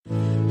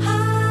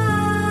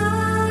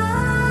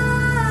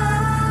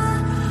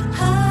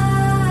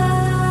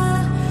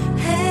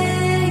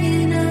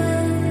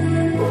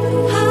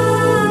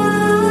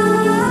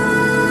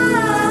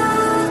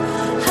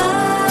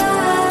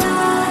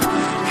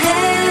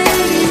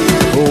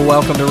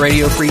welcome to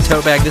Radio Free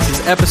Tote Bag. This is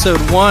episode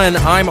 1.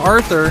 I'm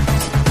Arthur.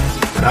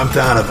 And I'm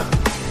Donovan.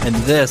 And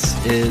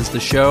this is the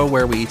show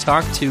where we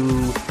talk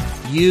to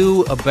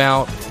you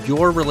about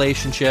your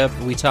relationship.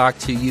 We talk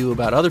to you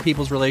about other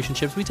people's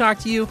relationships. We talk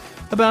to you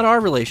about our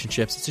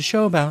relationships. It's a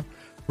show about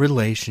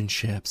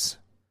relationships.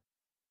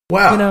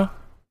 Wow. You know?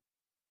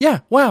 Yeah,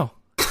 wow.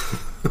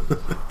 All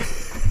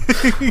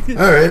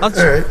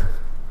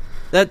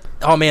right.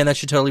 Oh man, that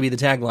should totally be the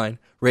tagline.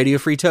 Radio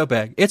Free Tote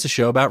Bag. It's a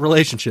show about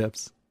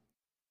relationships.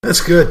 That's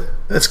good.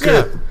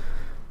 Yeah.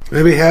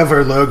 Maybe have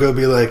our logo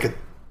be like a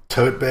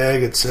tote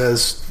bag. It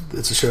says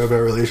it's a show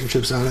about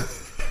relationships on it.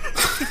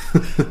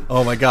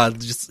 Oh my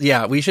god.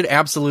 We should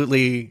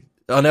absolutely,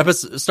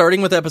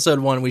 starting with episode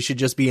 1, we should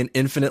just be an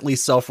infinitely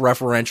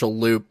self-referential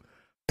loop.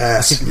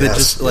 Yes,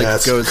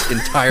 goes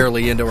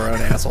entirely into our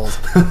own assholes.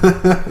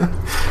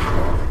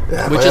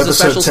 Yeah, which is a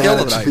special skill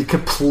that tonight. Should be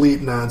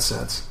complete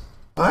nonsense.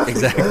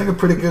 Exactly. I think I'm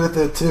pretty good at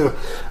that too.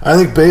 I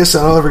think based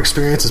on all of our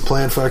experiences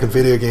playing fucking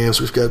video games,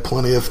 we've got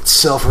plenty of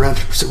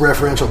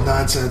self-referential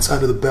nonsense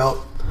under the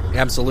belt.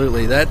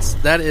 Absolutely.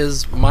 That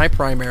is my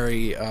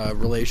primary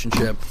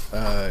relationship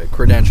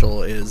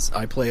credential is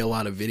I play a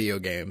lot of video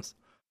games.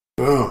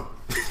 Boom.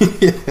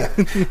 Yeah.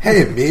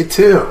 Hey, me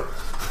too.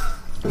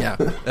 Yeah,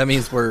 that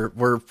means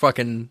we're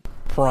fucking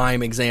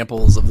prime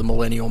examples of the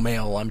millennial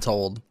male, I'm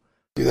told.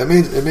 Dude,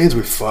 it means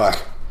we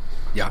fuck.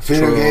 Yeah,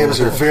 video games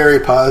are very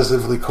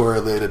positively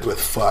correlated with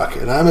fuck,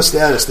 and I'm a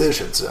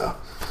statistician, so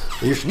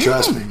you should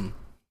trust me.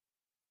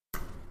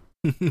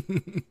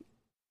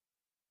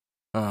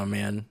 Oh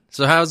man,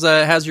 so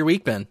how's your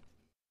week been?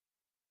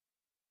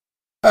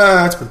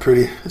 It's been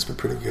pretty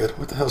good.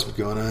 What the hell's been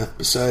going on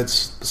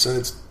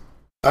besides?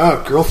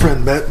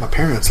 Girlfriend met my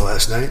parents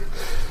last night.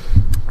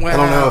 Wow. I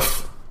don't know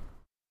if.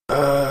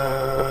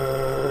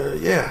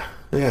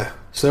 Yeah.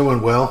 So that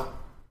went well.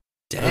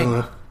 Dang. I don't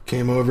know.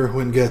 Came over,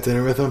 went and got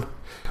dinner with them.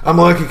 I'm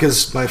lucky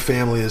because my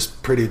family is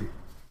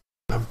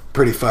I'm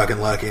pretty fucking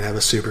lucky and have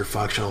a super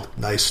functional,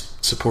 nice,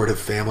 supportive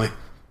family.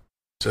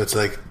 So it's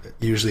like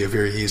usually a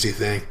very easy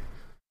thing.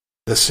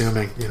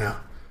 Assuming, you know.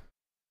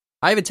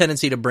 I have a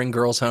tendency to bring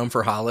girls home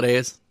for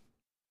holidays.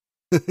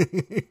 I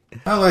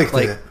like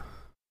that.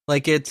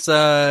 Like it's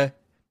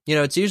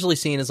it's usually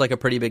seen as like a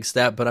pretty big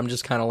step, but I'm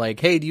just kind of like,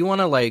 hey, do you want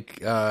to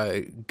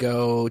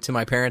go to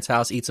my parents'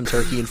 house, eat some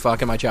turkey, and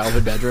fuck in my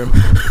childhood bedroom?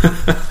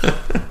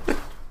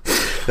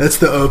 That's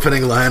the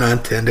opening line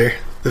on Tinder.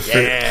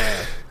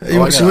 Yeah. You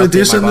want to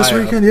do something this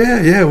weekend?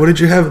 Yeah. What did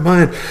you have in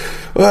mind?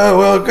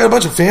 Well, I've got a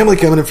bunch of family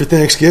coming in for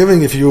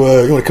Thanksgiving. If you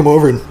want to come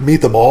over and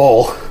meet them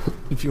all.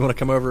 If you want to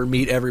come over and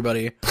meet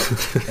everybody.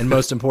 And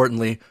most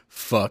importantly,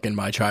 fuck in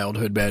my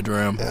childhood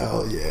bedroom.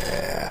 Hell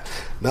yeah.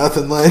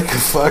 Nothing like a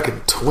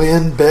fucking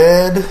twin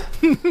bed.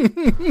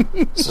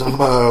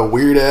 Some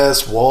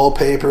weird-ass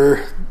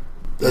wallpaper.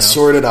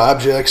 Assorted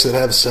objects that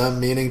have some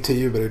meaning to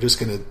you, but are just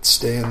going to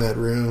stay in that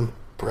room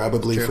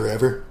probably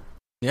forever.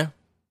 Yeah.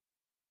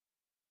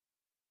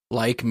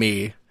 Like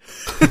me.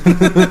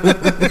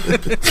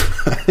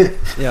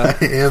 Yeah,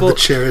 I am the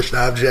cherished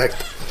object.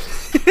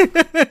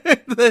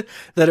 that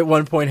at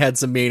one point had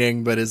some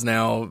meaning, but is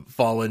now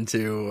fallen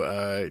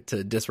to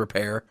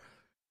disrepair.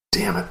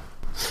 Damn it.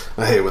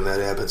 I hate when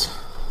that happens.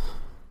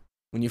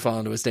 When you fall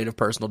into a state of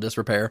personal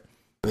disrepair.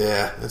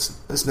 Yeah,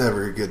 it's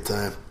never a good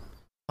time.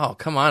 Oh,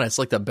 come on. It's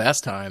like the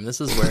best time. This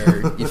is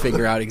where you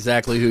figure out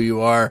exactly who you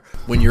are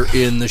when you're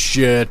in the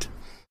shit.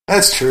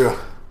 That's true.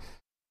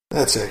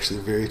 That's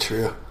actually very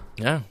true.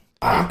 Yeah.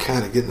 I'm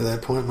kind of getting to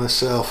that point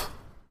myself.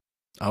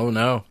 Oh,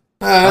 no.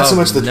 Not so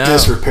much the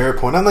disrepair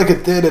point. On like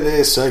a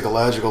day-to-day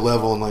psychological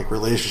level and like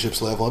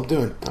relationships level, I'm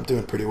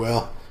doing pretty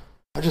well.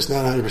 I'm just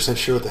not 100%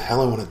 sure what the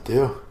hell I want to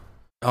do.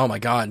 Oh my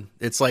god.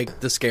 It's like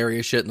the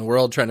scariest shit in the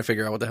world trying to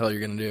figure out what the hell you're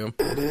going to do.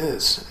 It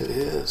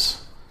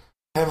is.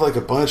 I have like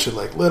a bunch of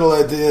like little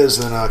ideas,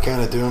 then I'll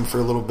kind of do them for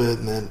a little bit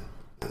and then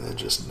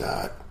just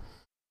not.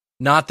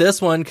 Not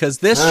this one, because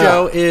this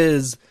show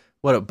is...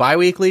 What,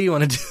 bi-weekly? You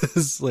want to do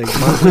this, like,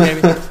 monthly,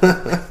 maybe?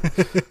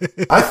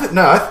 I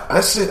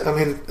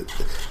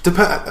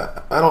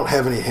don't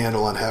have any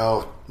handle on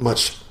how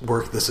much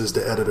work this is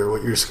to edit or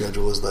what your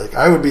schedule is like.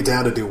 I would be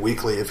down to do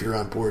weekly if you're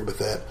on board with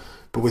that.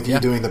 But with you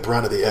doing the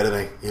brunt of the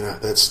editing,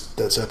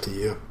 that's up to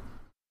you.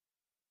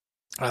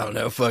 I don't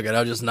know, fuck it.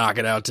 I'll just knock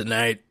it out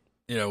tonight.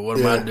 What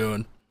am I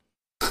doing?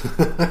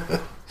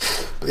 But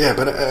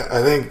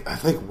I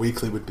think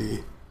weekly would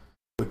be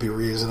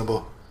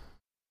reasonable.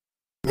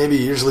 Maybe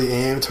usually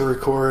aim to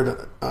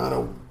record on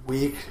a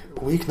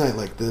weeknight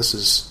like this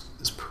is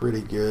pretty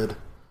good.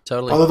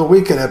 Totally. Although the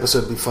weekend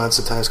episode would be fun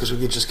sometimes because we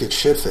could just get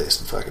shit-faced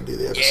and fucking do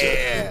the episode.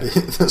 Yeah.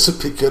 Those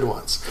would be good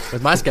ones.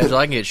 With my schedule,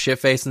 I can get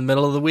shit-faced in the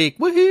middle of the week.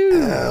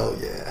 Woohoo! Hell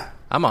yeah.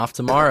 I'm off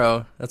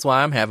tomorrow. That's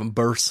why I'm having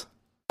bursts.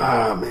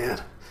 Oh, man.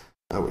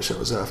 I wish I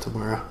was off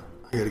tomorrow.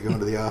 I got to go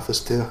into the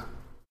office, too.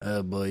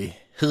 Oh, boy.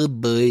 Oh,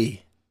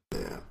 boy.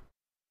 Yeah.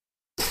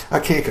 I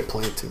can't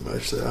complain too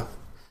much, though.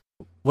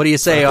 What do you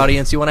say,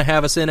 audience? You want to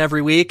have us in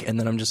every week? And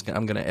then I'm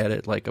going to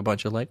edit like a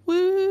bunch of like,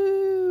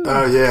 woo.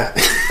 Oh, yeah.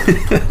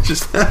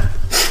 Just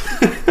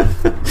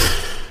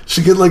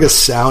should get like a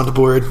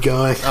soundboard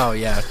going. Oh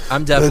yeah,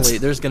 I'm definitely.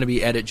 There's going to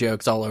be edit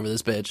jokes all over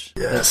this bitch.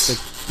 Yes,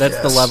 that's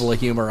the level of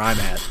humor I'm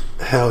at.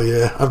 Hell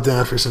yeah, I'm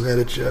down for some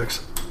edit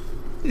jokes.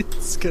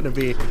 It's going to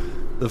be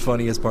the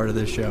funniest part of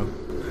this show.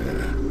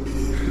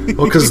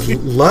 Well, because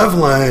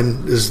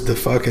Loveline is the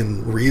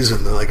fucking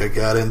reason that like I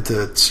got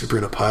super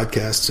into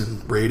podcasts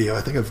and radio.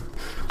 I think I've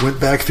went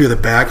back through the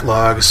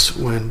backlogs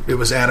when it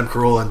was Adam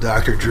Carolla and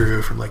Dr.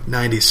 Drew from like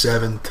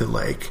 97 to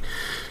like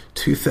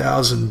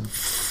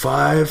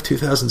 2005,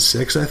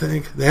 2006, I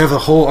think. They have a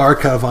whole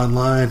archive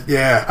online.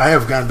 Yeah, I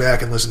have gone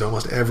back and listened to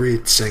almost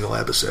every single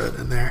episode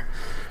in there.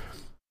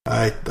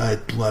 I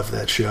love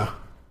that show.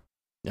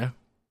 Yeah.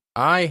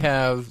 I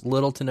have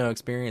little to no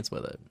experience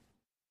with it.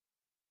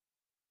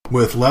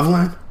 With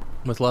Loveline?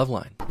 With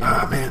Loveline.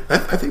 Yeah. Oh, man. I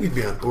think you'd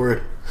be on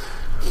board.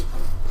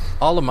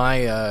 All of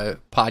my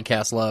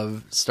podcast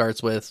love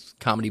starts with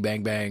Comedy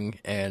Bang Bang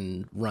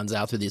and runs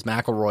out through these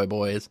McElroy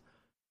boys.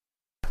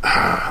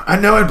 I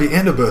know I'd be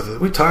into both of them.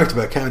 We talked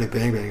about Comedy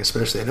Bang Bang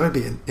especially. I know I'd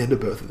be into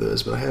both of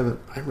those, but I haven't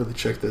really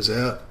checked those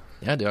out.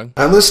 Yeah, Doug.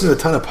 I listen to a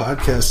ton of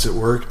podcasts at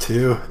work,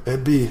 too.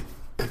 It'd be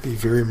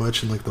very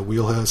much in like the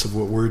wheelhouse of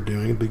what we're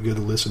doing. It'd be good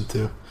to listen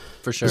to.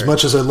 For sure. As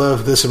much as I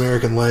love This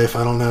American Life,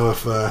 I don't know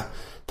if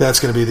that's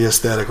going to be the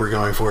aesthetic we're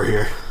going for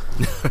here.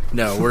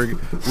 No,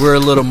 we're a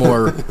little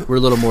more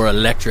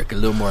electric, a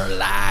little more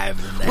alive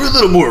than that. We're a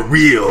little more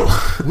real.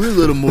 We're a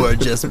little more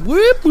just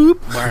whoop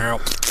whoop wow,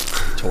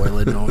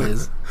 toilet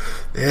noise.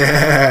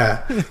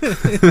 Yeah.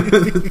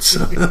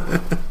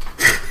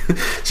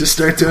 Just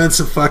start doing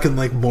some fucking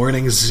like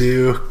morning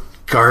zoo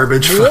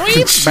garbage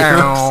fucking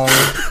shows.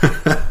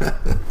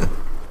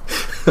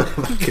 Oh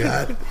my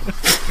god.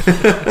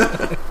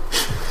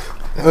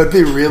 That would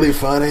be really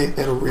funny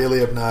and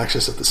really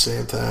obnoxious at the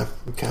same time.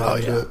 I'm kind of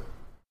into it.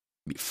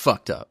 Be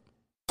fucked up.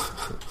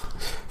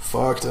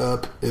 Fucked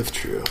up if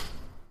true.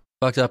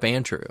 Fucked up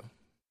and true.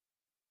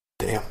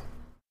 Damn.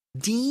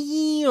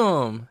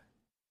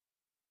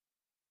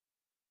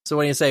 So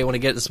what do you say? You want to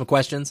get into some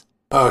questions?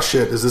 Oh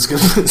shit! Is this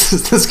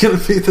gonna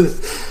be the?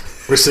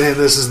 We're saying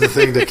this is the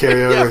thing to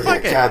carry over.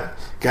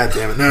 God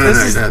damn it! No.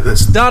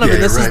 That's,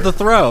 Donovan, this is the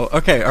throw.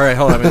 Okay, all right.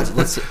 Hold on.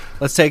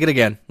 Let's take it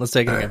again.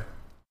 Again.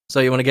 So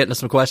you want to get into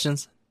some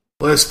questions?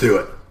 Let's do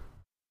it.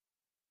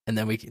 And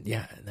then we can.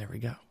 Yeah, there we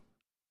go.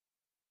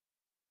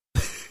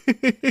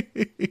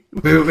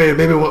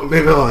 maybe hold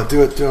on.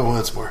 Do it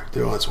once more.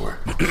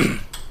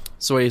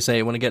 So what do you say?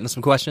 You want to get into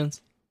some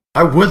questions?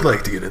 I would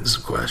like to get into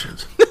some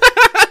questions.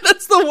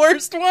 That's the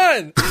worst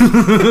one.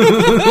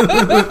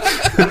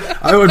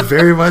 I would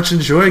very much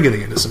enjoy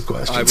getting into some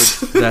questions.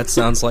 That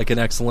sounds like an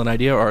excellent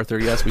idea, Arthur.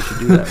 Yes, we should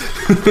do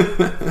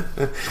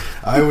that.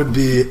 I would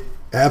be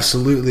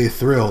absolutely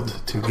thrilled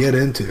to get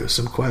into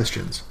some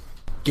questions.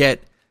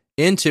 Get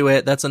into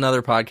it. That's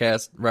another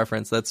podcast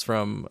reference. That's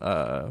from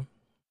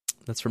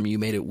You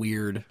Made It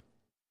Weird.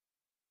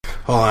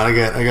 Hold on,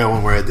 I got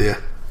one more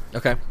idea.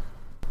 Okay.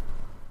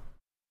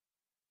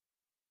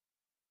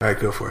 All right,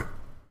 go for it.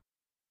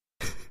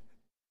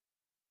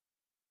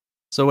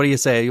 So what do you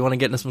say? You want to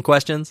get into some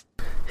questions?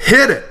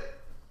 Hit it!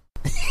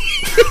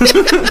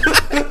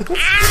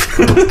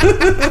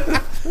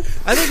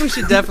 I think we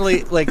should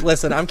definitely,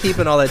 listen, I'm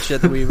keeping all that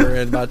shit that we were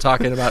in about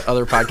talking about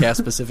other podcasts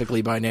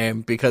specifically by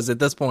name, because at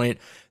this point,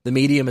 the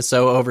medium is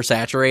so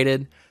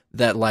oversaturated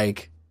that,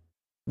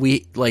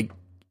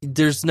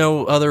 there's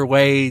no other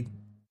way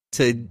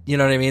to, you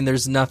know what I mean?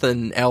 There's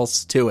nothing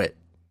else to it.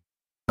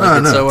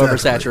 It's so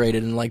oversaturated,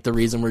 and, the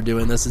reason we're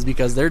doing this is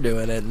because they're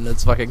doing it, and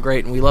it's fucking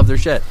great, and we love their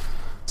shit.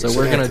 So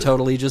we're going to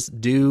totally just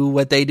do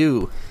what they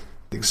do.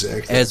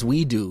 Exactly. As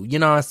we do. You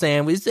know what I'm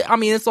saying?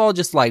 It's all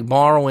just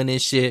borrowing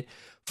this shit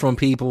from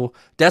people.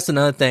 That's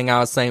another thing I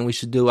was saying we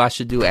should do. I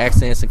should do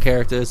accents and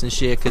characters and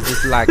shit, because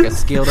it's a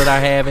skill that I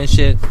have and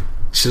shit.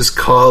 Just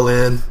call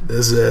in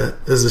as a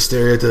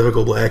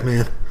stereotypical black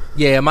man.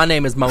 Yeah, my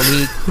name is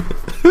Monique.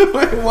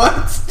 Wait,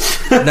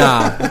 what?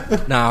 Nah,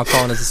 I'm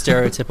calling as a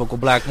stereotypical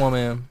black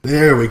woman.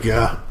 There we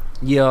go.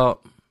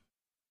 Yup.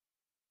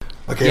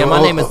 Okay. Yeah, my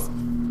name is...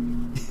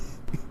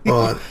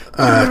 Hold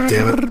on.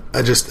 Damn it.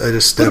 I just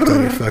stepped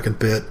on your fucking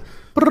bit.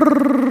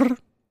 Are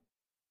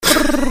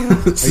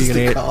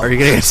you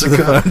gonna answer the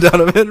phone,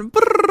 Donovan?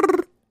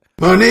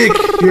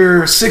 Monique,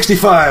 you're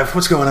 65.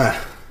 What's going on?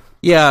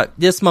 Yeah,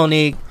 this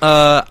Monique.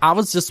 I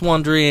was just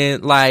wondering,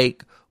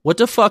 what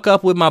the fuck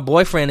up with my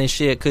boyfriend and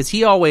shit? Because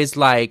he always,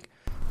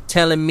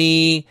 telling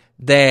me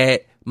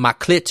that my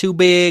clit too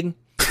big.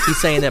 He's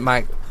saying that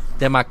my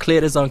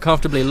clit is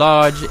uncomfortably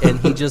large, and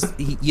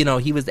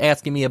he was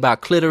asking me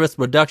about clitoris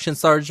reduction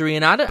surgery,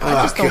 and I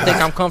just don't think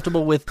I'm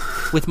comfortable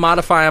with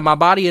modifying my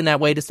body in that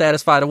way to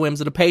satisfy the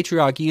whims of the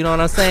patriarchy. You know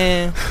what I'm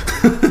saying?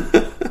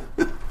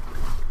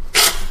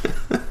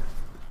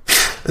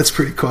 That's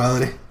pretty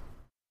quality.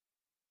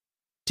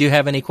 Do you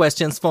have any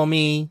questions for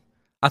me?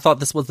 I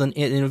thought this was an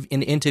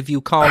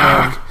interview call.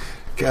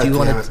 Do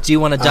you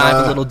want to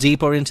dive a little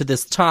deeper into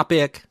this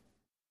topic?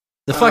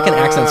 The fucking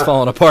accent's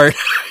falling apart.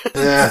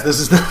 Yeah, this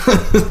is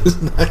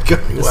not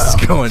going well. This is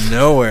going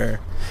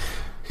nowhere.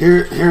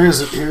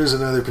 Here's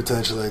another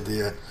potential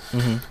idea.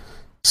 Mm-hmm.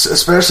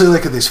 Especially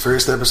like in these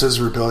first episodes,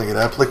 we're building it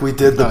up. Like we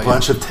did the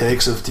bunch of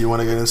takes of, do you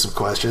want to get into some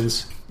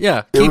questions?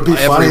 Yeah. It would be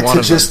funny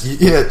to just, do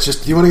you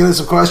want to get into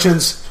some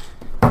questions?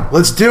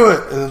 Let's do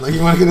it. And then, like,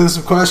 you want to get into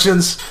some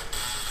questions?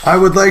 I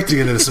would like to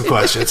get into some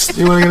questions.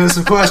 Do you want to get into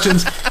some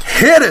questions?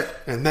 Hit it!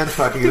 And then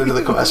fucking get into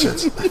the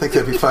questions. I think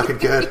that'd be fucking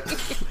good.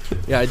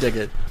 Yeah, I dig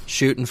it.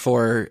 Shooting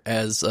for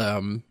as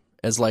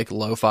like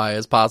lo-fi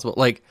as possible.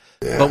 Like,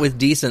 but with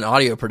decent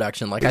audio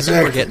production. Like, I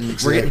think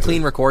we're getting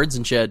clean records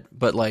and shit,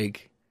 but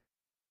like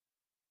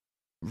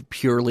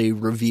purely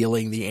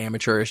revealing the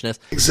amateurishness.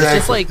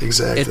 Exactly. It's just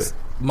like It's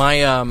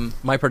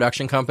my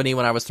production company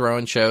when I was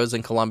throwing shows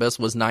in Columbus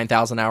was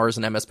 9,000 hours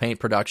in MS Paint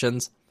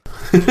Productions.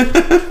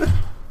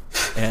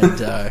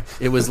 And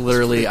it was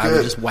literally I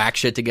would just whack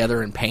shit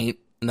together and paint,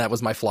 and that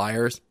was my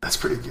flyers. That's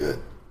pretty good.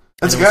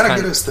 That's got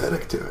a good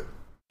aesthetic to it.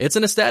 It's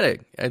an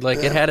aesthetic.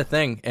 It had a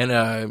thing.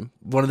 And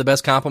one of the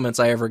best compliments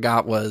I ever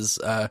got was,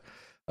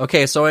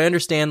 okay, so I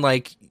understand,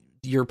 like,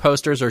 your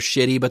posters are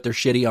shitty, but they're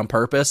shitty on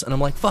purpose. And I'm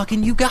like,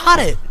 fucking, you got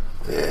it.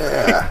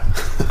 Yeah.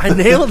 I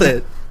nailed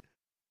it.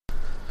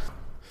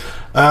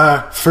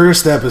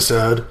 First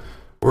episode,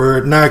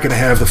 we're not going to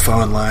have the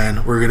phone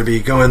line. We're going to be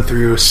going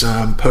through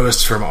some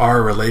posts from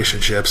our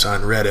relationships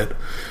on Reddit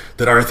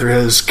that Arthur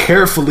has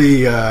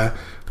carefully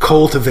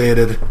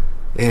cultivated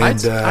and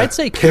I'd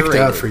say picked curated.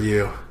 out for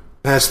you.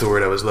 That's the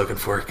word I was looking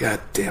for.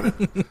 God damn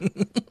it.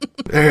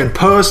 And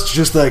post,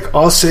 just like,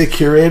 I'll say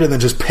curated and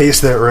then just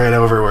paste that right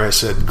over where I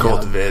said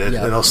cultivated.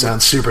 Yeah. It'll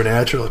sound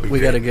supernatural.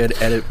 We got a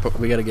good edit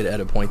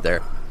point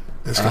there.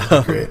 That's going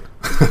to be great.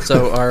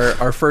 So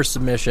our first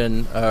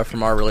submission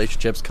from our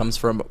relationships comes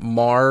from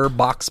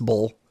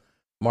Marboxbull.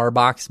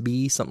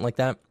 Marboxb, something like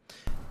that.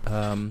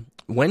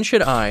 When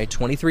should I,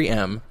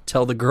 23M,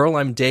 tell the girl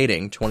I'm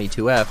dating,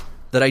 22F,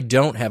 that I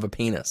don't have a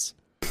penis?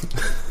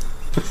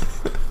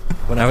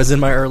 When I was in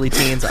my early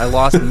teens, I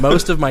lost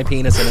most of my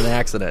penis in an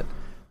accident.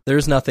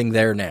 There's nothing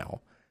there now.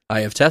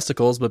 I have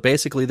testicles, but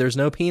basically there's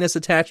no penis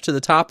attached to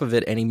the top of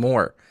it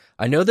anymore.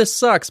 I know this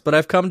sucks, but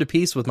I've come to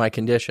peace with my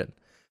condition.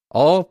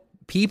 All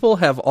people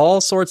have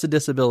all sorts of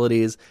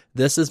disabilities.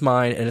 This is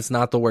mine, and it's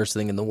not the worst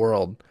thing in the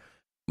world.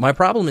 My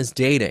problem is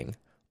dating.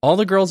 All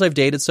the girls I've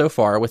dated so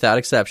far, without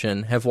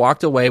exception, have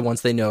walked away once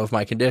they know of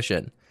my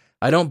condition.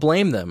 I don't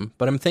blame them,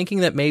 but I'm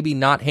thinking that maybe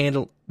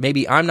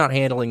I'm not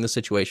handling the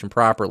situation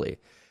properly.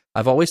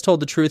 I've always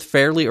told the truth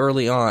fairly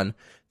early on,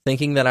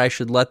 thinking that I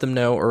should let them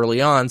know early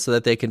on so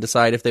that they can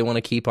decide if they want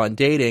to keep on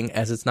dating,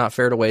 as it's not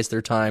fair to waste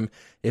their time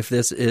if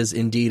this is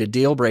indeed a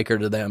deal breaker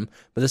to them,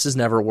 but this has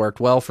never worked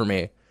well for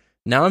me.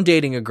 Now I'm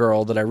dating a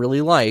girl that I really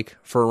like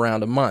for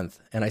around a month,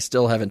 and I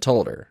still haven't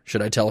told her.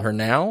 Should I tell her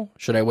now?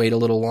 Should I wait a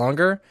little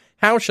longer?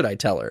 How should I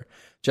tell her?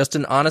 Just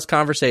an honest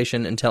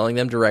conversation and telling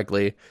them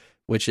directly,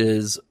 which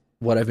is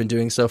what I've been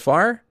doing so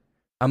far.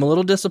 I'm a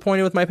little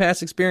disappointed with my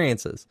past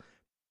experiences.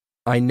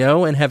 I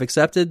know and have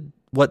accepted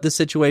what this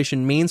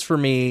situation means for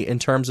me in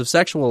terms of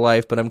sexual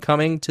life, but I'm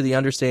coming to the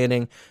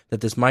understanding that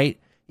this might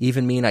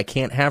even mean I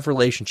can't have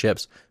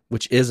relationships,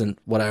 which isn't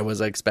what I was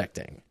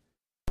expecting.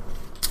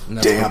 And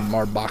that's Damn. from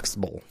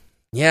Marboxbull.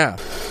 Yeah.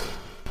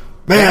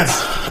 Man,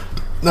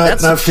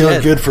 not feeling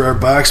shit. good for our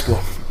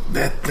Boxbull.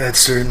 That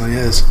certainly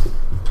is.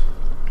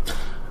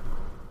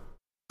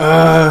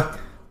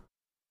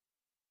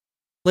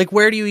 Like,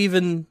 where do you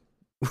even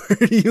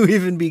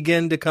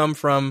begin to come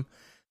from?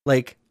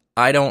 Like,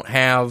 I don't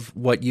have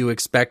what you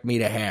expect me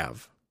to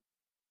have.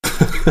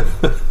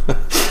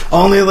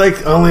 only like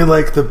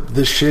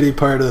the shitty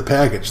part of the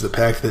package,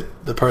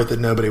 the part that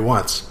nobody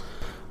wants.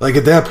 Like,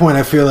 at that point,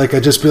 I feel like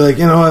I'd just be like,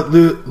 you know what,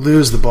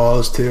 lose the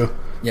balls too.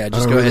 Yeah,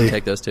 just go ahead and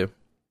take those two.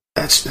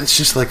 That's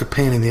just like a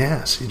pain in the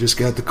ass. You just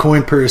got the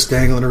coin purse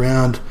dangling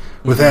around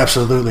with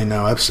absolutely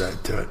no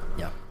upside to it.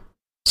 Yeah.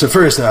 So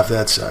first off,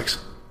 that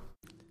sucks.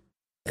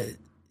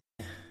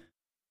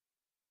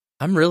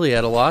 I'm really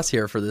at a loss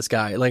here for this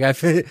guy. Like, I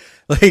feel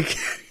like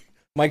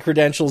my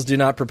credentials do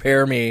not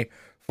prepare me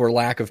for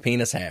lack of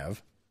penis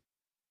have.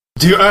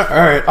 All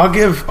right,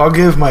 I'll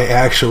give my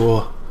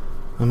actual.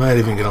 I'm not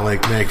even gonna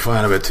like make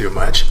fun of it too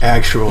much.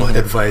 Actual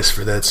advice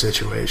for that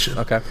situation.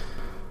 Okay.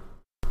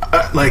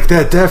 Like,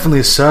 that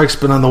definitely sucks,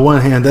 but on the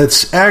one hand,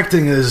 that's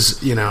acting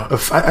as, you know,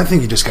 I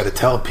think you just got to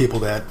tell people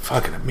that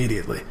fucking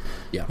immediately.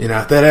 Yeah. You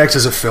know, that acts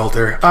as a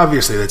filter.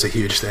 Obviously, that's a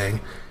huge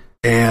thing,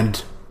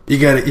 and you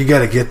got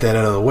to get that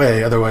out of the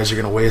way. Otherwise,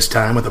 you're going to waste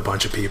time with a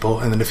bunch of people,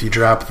 and then if you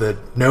drop the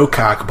no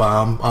cock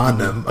bomb on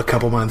them a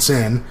couple months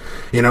in,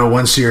 you know,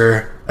 once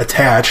you're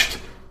attached,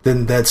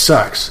 then that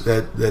sucks.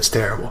 That's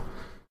terrible.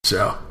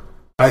 So,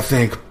 I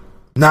think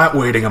not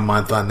waiting a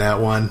month on that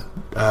one,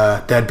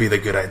 that'd be the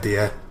good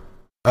idea.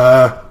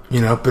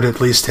 You know, but at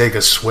least take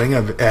a swing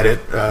at it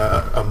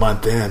a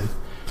month in.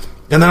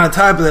 And then on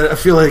top of that, I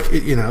feel like,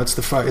 you know, it's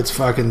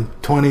fucking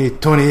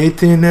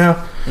 2018 now.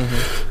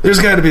 Mm-hmm. There's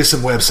got to be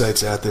some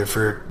websites out there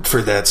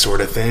for that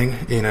sort of thing,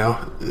 you know.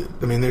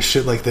 I mean, there's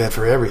shit like that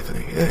for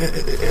everything.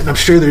 And I'm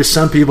sure there's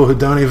some people who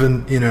don't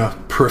even, you know,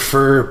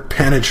 prefer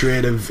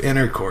penetrative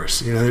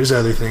intercourse. You know, there's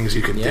other things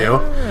you can do.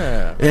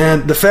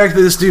 And the fact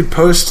that this dude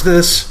posts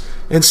this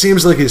And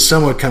seems like he's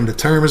somewhat come to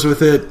terms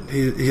with it.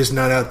 He's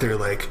not out there,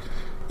 like,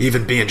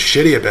 even being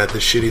shitty about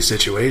this shitty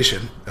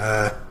situation.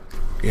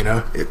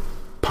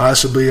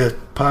 Possibly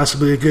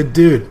a good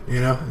dude,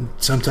 and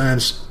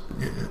sometimes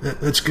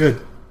that's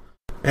good.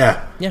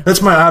 Yeah.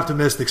 That's my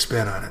optimistic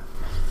spin on it.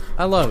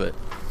 I love it.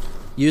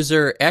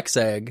 User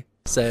XEgg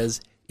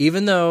says,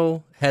 even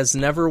though has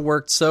never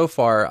worked so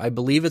far, I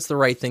believe it's the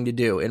right thing to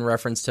do, in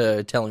reference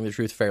to telling the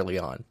truth fairly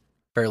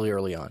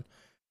early on.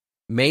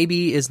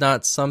 Maybe is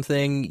not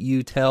something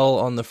you tell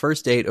on the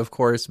first date, of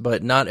course,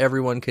 but not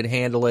everyone could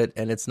handle it,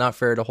 and it's not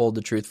fair to hold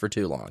the truth for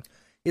too long.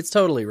 It's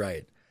totally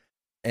right.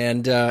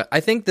 And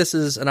I think this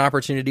is an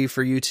opportunity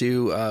for you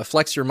to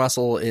flex your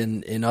muscle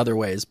in other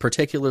ways,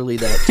 particularly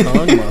that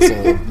tongue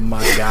muscle,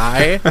 my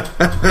guy.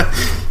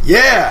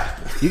 Yeah!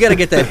 You got to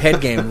get that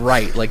head game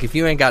right. Like, if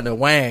you ain't got no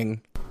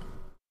wang,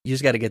 you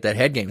just got to get that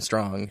head game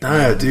strong.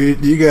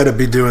 Dude, you got to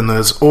be doing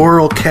those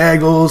oral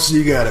kegels.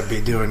 You got to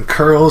be doing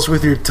curls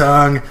with your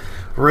tongue.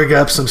 Rig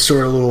up some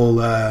sort of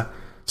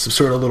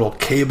little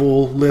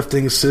cable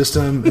lifting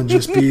system, and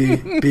just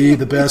be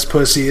the best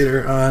pussy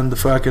eater on the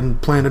fucking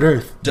planet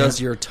Earth. Does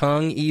your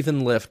tongue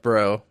even lift,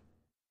 bro?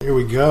 Here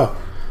we go.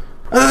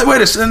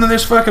 Wait a second, and then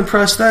there's fucking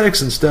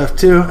prosthetics and stuff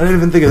too. I didn't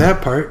even think of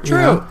that part.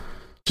 True.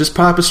 Just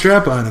pop a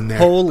strap on in there.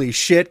 Holy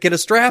shit, get a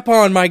strap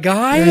on, my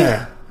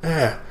guy.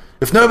 Yeah.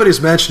 If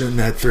nobody's mentioned it in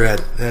that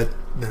thread,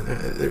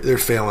 they're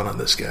failing on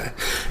this guy.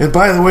 And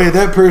by the way,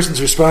 that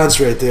person's response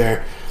right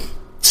there,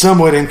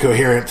 somewhat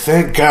incoherent.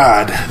 Thank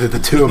God that the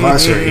two of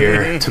us are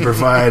here to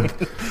provide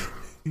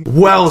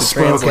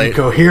well-spoken,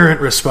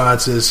 coherent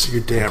responses.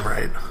 You're damn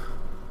right.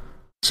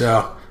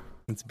 So,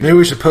 maybe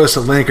we should post a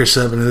link or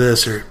something to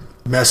this, or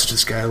message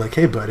this guy like,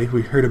 hey, buddy,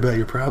 we heard about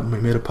your problem. We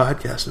made a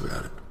podcast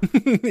about it.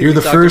 You're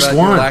the first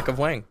one. Your lack of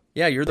wang.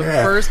 Yeah, you're the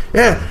first.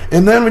 Yeah,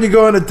 and then when you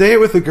go on a date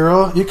with a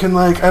girl, you can,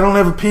 like, I don't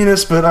have a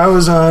penis, but I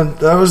was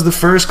the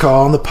first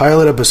call on the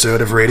pilot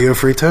episode of Radio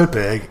Free Tote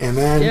Bag, and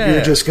then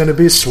you're just going to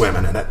be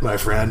swimming in it, my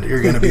friend.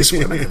 You're going to be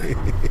swimming in it.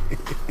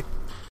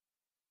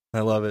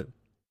 I love it.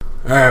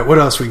 All right, what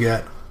else we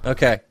got?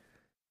 Okay.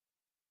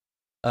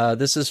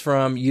 This is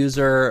from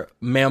user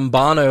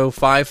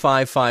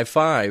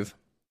Mambano5555.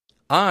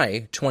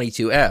 I,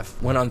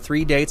 22F, went on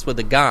 3 dates with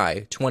a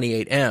guy,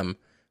 28M.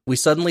 We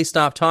suddenly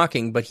stopped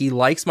talking, but he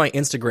likes my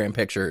Instagram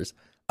pictures.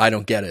 I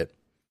don't get it.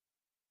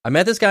 I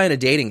met this guy in a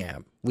dating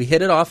app. We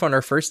hit it off on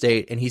our first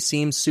date, and he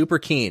seems super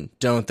keen.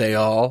 Don't they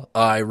all?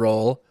 I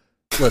roll.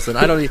 Listen,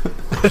 I don't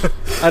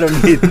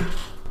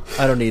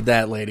need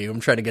that, lady. I'm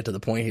trying to get to the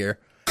point here.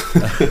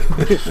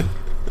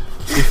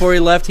 Before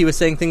he left, he was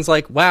saying things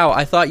like, wow,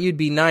 I thought you'd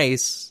be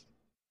nice,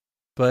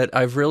 but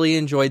I've really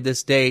enjoyed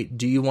this date.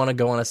 Do you want to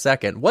go on a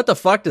second? What the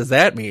fuck does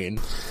that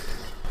mean?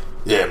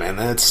 Yeah, man,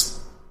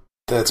 that's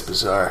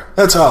bizarre.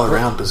 That's all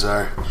around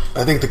bizarre.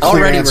 I think the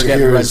clear already answer we're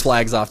getting here red is,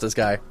 flags off this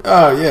guy.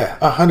 Oh yeah,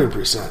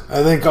 100%.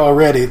 I think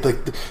already, like,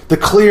 the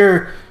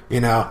clear,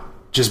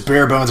 just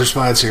bare bones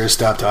response here is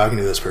stop talking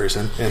to this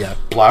person and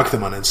block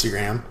them on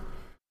Instagram.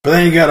 But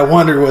then you got to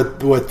wonder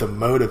what the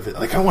motive is.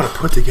 Like, I want to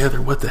put together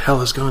what the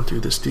hell is going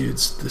through this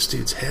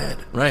dude's head.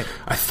 Right.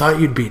 I thought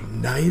you'd be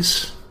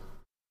nice.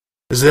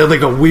 Is that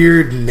like a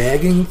weird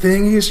nagging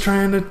thing he's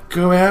trying to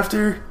go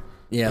after?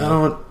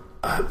 Yeah.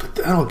 I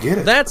don't get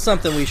it. That's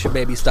something we should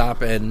maybe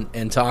stop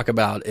and talk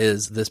about,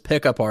 is this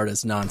pickup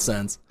artist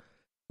nonsense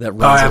that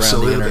runs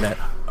around the internet.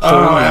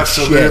 Oh,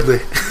 absolutely.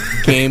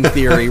 Shit. Game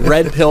theory.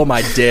 Red pill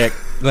my dick.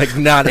 Like,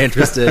 not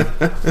interested.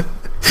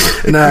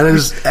 No, it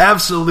is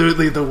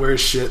absolutely the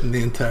worst shit in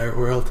the entire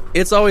world.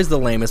 It's always the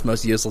lamest,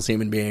 most useless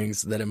human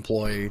beings that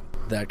employ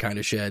that kind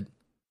of shit.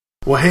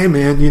 Well, hey,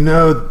 man,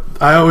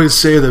 I always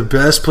say the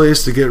best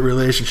place to get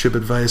relationship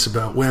advice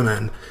about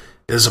women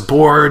is a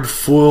board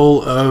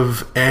full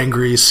of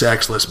angry,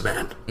 sexless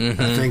men.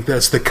 Mm-hmm. I think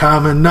that's the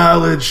common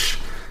knowledge.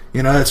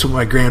 That's what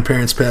my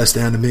grandparents passed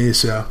down to me,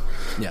 so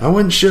I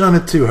wouldn't shit on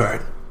it too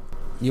hard.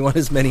 You want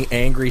as many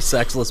angry,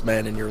 sexless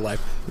men in your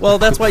life. Well,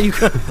 that's why you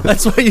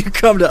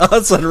come to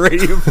us on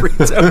Radio Free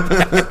Tote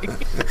Bag.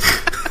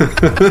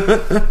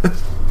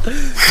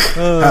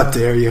 How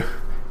dare you?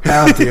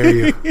 How dare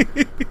you?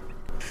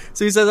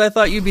 So he says, I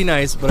thought you'd be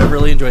nice, but I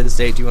really enjoyed this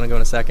date. Do you want to go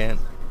in a second?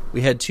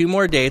 We had 2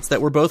 more dates that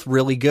were both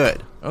really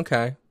good.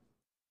 Okay.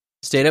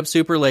 Stayed up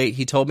super late.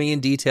 He told me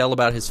in detail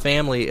about his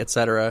family,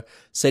 etc.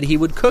 Said he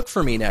would cook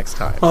for me next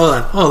time.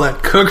 Hold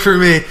on. Cook for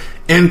me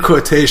in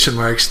quotation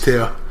marks,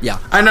 too. Yeah.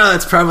 I know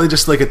that's probably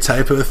just like a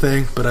typo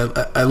thing,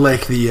 but I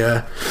like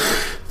the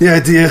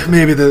idea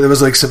maybe that there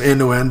was like some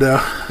innuendo.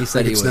 He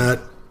said he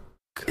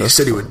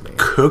would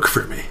cook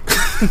for me.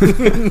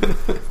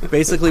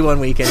 Basically, one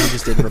weekend he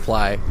just didn't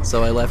reply,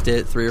 so I left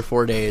it 3 or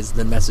 4 days,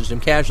 then messaged him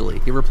casually.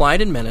 He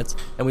replied in minutes,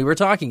 and we were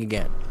talking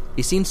again.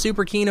 He seemed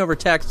super keen over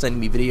text, sending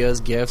me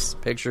videos, gifs,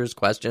 pictures,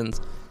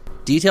 questions,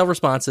 detailed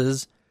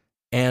responses,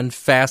 and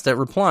fast at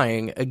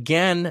replying.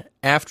 Again,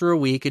 after a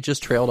week, it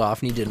just trailed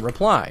off and he didn't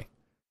reply.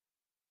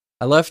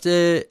 I left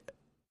it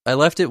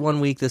 1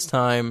 week this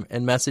time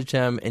and messaged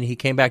him, and he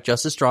came back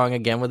just as strong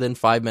again within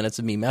 5 minutes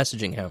of me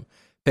messaging him.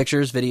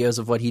 Pictures, videos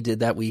of what he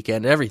did that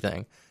weekend,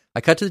 everything.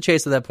 I cut to the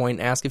chase at that point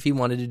and asked if he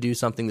wanted to do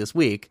something this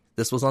week.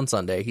 This was on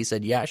Sunday. He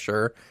said, yeah,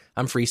 sure.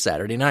 I'm free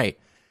Saturday night.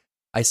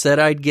 I said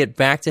I'd get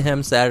back to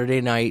him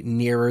Saturday night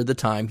nearer the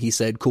time. He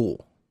said,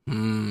 cool.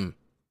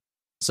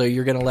 So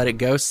you're going to let it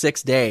go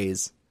 6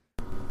 days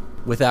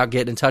without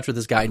getting in touch with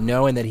this guy,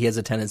 knowing that he has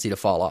a tendency to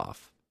fall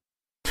off.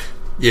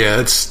 Yeah,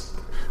 this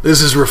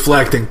is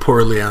reflecting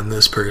poorly on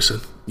this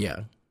person.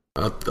 Yeah.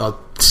 I'll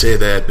say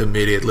that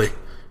immediately.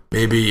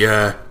 Maybe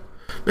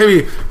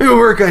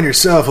work on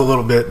yourself a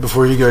little bit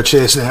before you go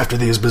chasing after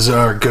these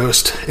bizarre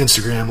ghost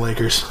Instagram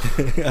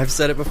linkers. I've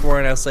said it before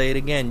and I'll say it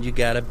again. You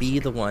gotta be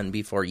the one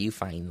before you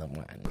find the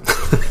one.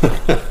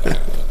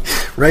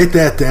 Write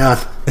that down.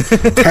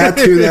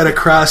 Tattoo that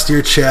across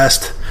your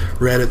chest.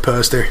 Reddit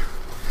poster.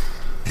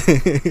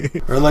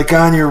 Or like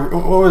on your...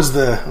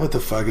 What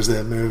the fuck is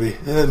that movie?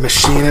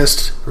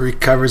 Machinist, where he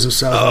covers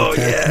himself. Oh,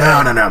 yeah.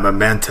 No,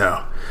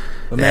 Memento.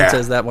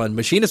 Memento's that one.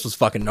 Machinist was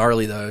fucking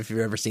gnarly, though, if you've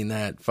ever seen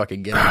that.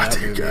 Fucking get on that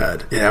dear movie.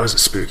 God. Yeah, that was a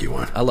spooky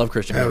one. I love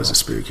Christian Bale. That was a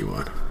spooky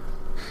one.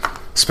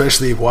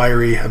 Especially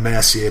wiry,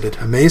 emaciated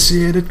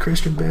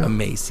Christian Bale.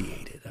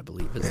 Emaciated, I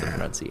believe is the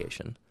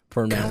pronunciation.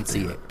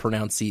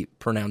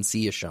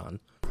 Pronunciation.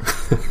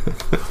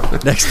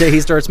 Next day he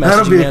starts messaging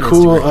That'll be me a on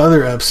cool Instagram.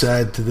 other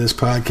upside to this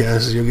podcast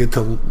is you'll get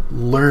to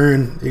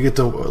learn, you get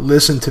to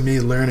listen to me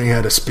learning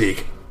how to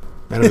speak.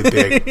 That'll be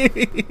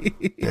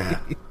big. Yeah.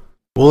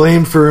 We'll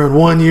aim for in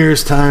 1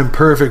 year's time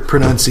perfect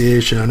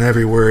pronunciation on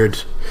every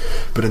word.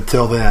 But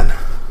until then,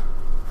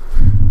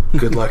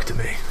 good luck to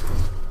me.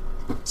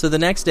 So the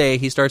next day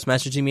he starts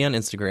messaging me on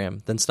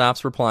Instagram, then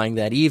stops replying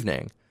that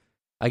evening.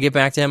 I get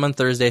back to him on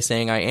Thursday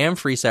saying I am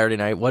free Saturday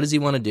night. What does he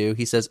want to do?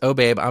 He says, oh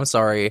babe, I'm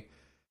sorry.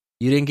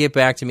 You didn't get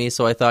back to me,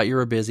 so I thought you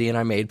were busy and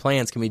I made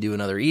plans. Can we do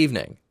another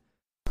evening?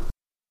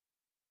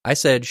 I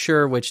said,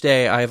 sure, which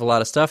day? I have a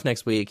lot of stuff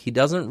next week. He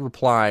doesn't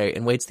reply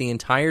and waits the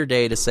entire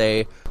day to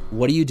say,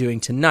 what are you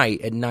doing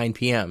tonight at 9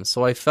 p.m.?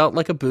 So I felt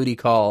like a booty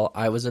call.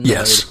 I was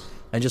annoyed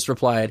and just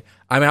replied,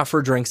 I'm out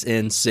for drinks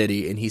in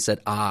city. And he said,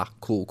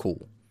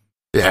 cool.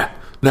 Yeah.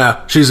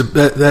 No,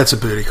 that's a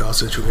booty call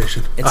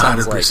situation. It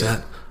sounds 100%. Like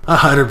it.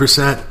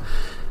 100%.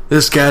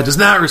 This guy does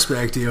not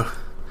respect you.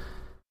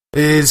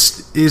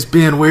 He's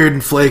being weird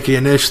and flaky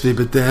initially,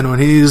 but then when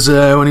he's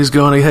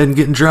going ahead and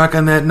getting drunk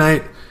on that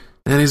night,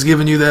 and he's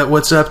giving you that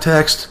 "What's up"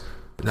 text,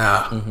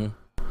 nah,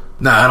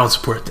 I don't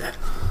support that.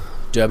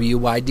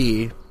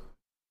 WYD.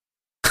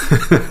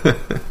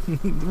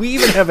 We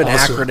even have an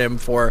acronym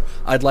for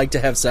 "I'd like to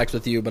have sex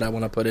with you, but I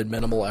want to put in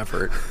minimal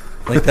effort."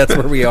 Like that's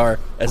where we are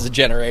as a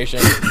generation.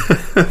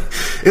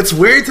 It's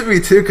weird to me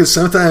too, because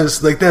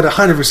sometimes like that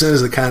 100%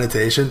 is the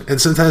connotation, and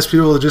sometimes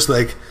people will just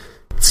like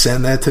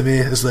send that to me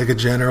as like a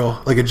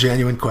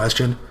genuine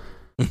question.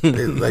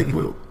 Like,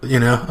 you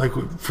know, like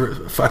for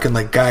fucking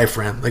like guy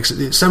friend, like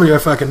somebody I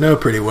fucking know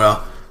pretty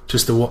well,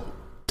 just the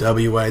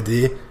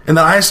WID. And then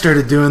I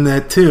started doing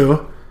that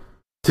too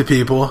to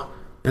people.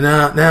 And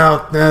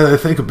now that I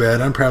think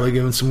about it, I'm probably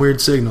giving some weird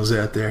signals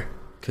out there.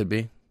 Could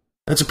be.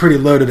 That's a pretty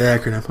loaded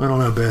acronym. I don't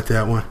know about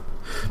that one.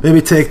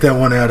 Maybe take that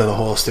one out of the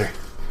holster.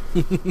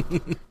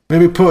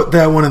 Maybe put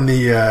that one in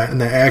the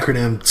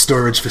acronym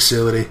storage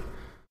facility.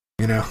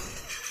 You know.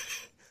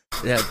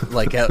 Yeah,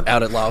 like out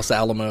at Los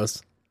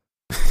Alamos.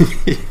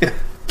 Yeah.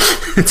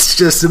 It's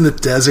just in the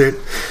desert.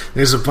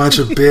 There's a bunch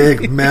of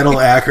big metal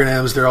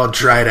acronyms. They're all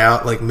dried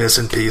out, like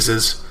missing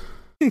pieces.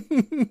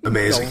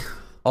 Amazing.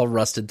 All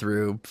rusted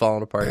through,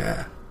 falling apart.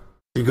 Yeah.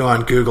 You go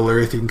on Google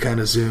Earth, you can kind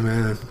of zoom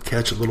in and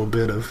catch a little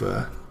bit of,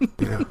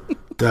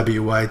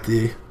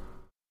 WYD.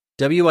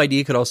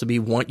 WYD could also be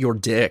want your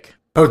dick.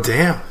 Oh,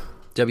 damn.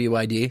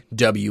 WYD.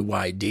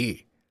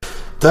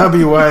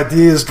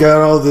 WYD has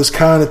got all this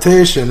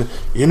connotation.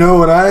 You know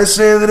what I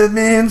say that it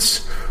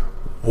means?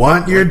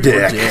 Want your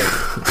dick.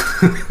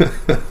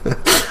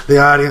 The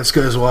audience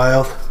goes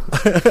wild.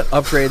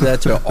 Upgrade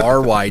that to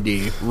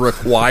RYD.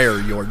 Require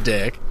your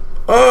dick.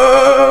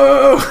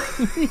 Oh!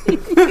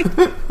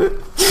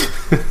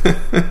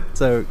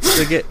 So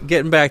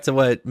getting back to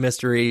what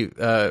mystery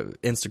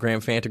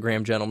Instagram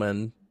Fantagram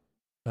gentleman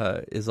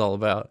is all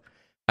about.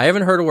 I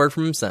haven't heard a word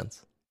from him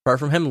since. Apart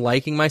from him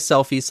liking my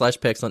selfies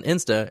 / pics on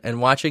Insta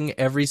and watching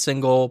every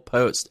single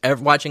post,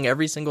 watching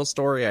every single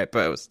story I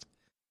post.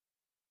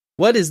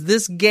 What is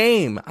this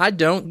game? I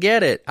don't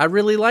get it. I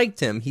really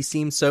liked him. He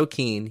seemed so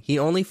keen. He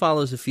only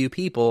follows a few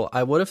people.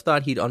 I would have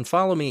thought he'd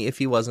unfollow me if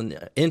he wasn't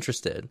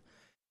interested.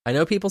 I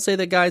know people say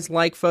that guys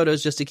like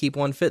photos just to keep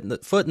one foot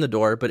in the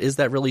door, but is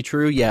that really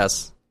true?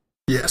 Yes.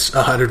 Yes,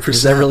 100%.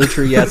 Is that really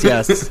true? Yes.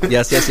 Yes,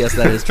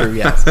 that is true,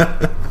 yes.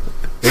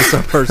 Based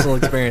on personal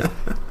experience.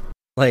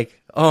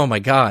 Like, oh my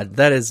God,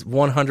 that is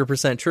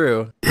 100%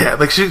 true. Yeah,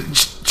 like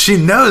she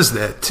knows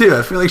that too.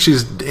 I feel like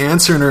she's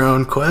answering her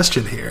own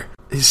question here.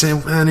 He's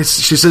saying,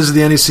 she says at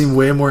the end he seemed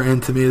way more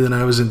into me than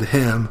I was into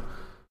him.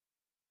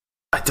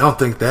 I don't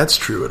think that's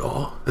true at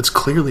all. That's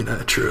clearly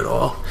not true at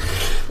all.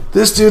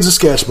 This dude's a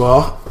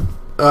sketchball.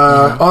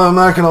 Oh, I'm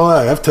not gonna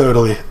lie. I've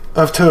totally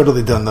I've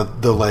totally done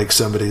the like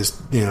somebody's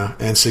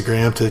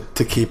Instagram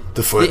to keep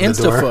the foot in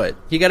the door. Instafoot.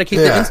 You got to keep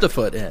the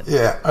Instafoot in.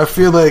 Yeah, I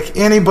feel like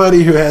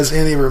anybody who has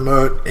any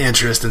remote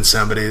interest in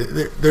somebody,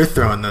 they're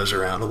throwing those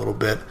around a little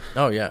bit.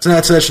 Oh yeah, it's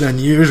not such an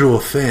unusual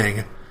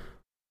thing,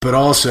 but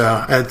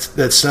also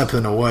that's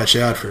something to watch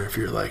out for if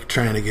you're like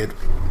trying to get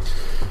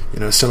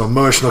some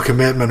emotional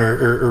commitment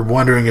or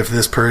wondering if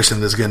this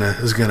person is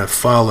gonna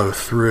follow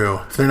through.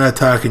 If they're not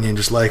talking to you and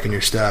just liking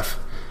your stuff,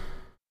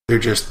 they're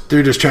just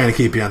trying to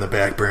keep you on the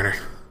back burner.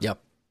 Yep,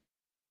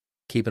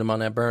 keeping them on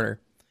that burner.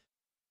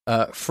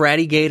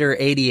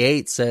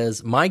 Frattygator88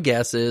 says, my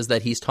guess is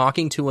that he's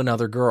talking to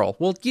another girl.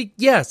 Well,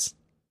 yes.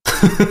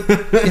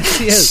 Yes,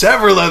 he is.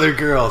 Several other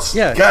girls.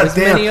 Yeah, God as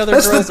damn. many other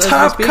That's girls the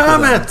top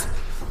comment.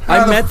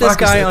 I met this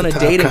guy on a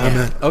dating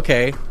app.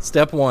 Okay,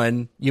 step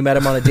one, you met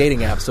him on a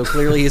dating app, so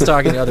clearly he's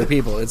talking to other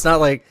people. It's not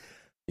like,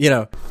 you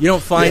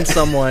don't find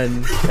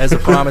someone as a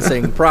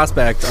promising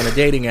prospect on a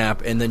dating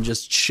app and then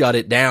just shut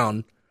it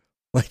down.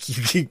 Like,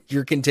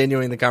 you're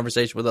continuing the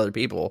conversation with other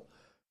people.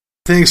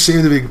 Things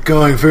seem to be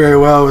going very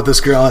well with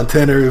this girl on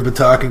Tinder. We've been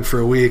talking for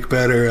a week.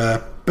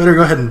 Better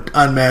go ahead and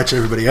unmatch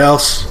everybody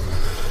else.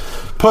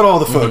 Put all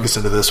the focus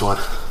into this one.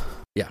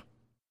 Yeah.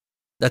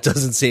 That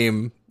doesn't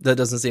seem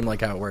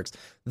like how it works.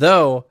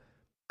 Though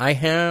I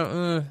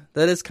have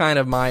that is kind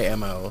of my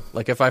MO.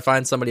 Like if I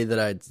find somebody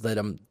that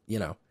I'm,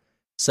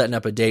 setting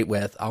up a date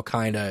with, I'll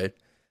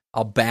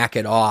back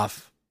it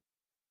off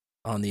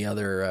on the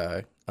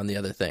other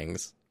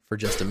things for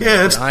just a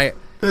minute. Yeah,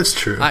 that's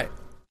true.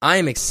 I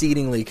am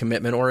exceedingly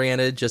commitment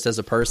oriented just as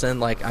a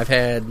person. Like I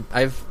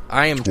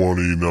am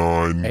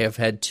 29. I have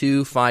had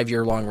 2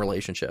 5-year-long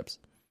relationships.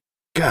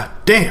 God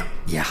damn.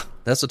 Yeah.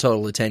 That's a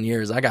total of 10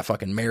 years. I got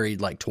fucking married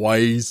like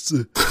twice.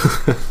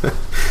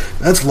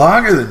 That's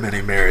longer than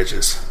many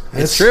marriages.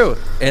 It's true.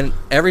 And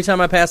every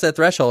time I pass that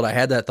threshold, I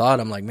had that thought.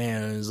 I'm like,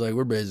 man, it's like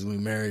we're basically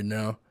married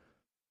now.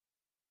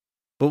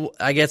 But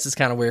I guess it's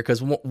kind of weird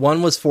because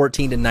one was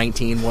 14 to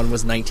 19, one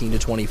was 19 to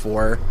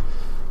 24.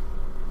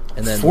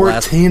 And then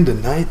 14 to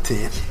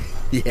 19.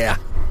 Yeah.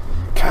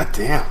 God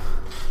damn.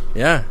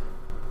 Yeah.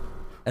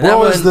 And what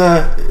was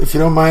if you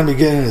don't mind me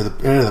getting into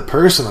the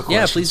personal questions,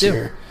 yeah, please do.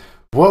 Here,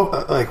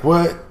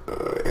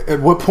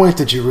 at what point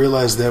did you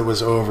realize that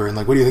was over, and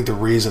like, what do you think the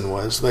reason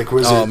was? Like,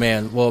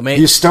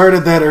 you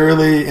started that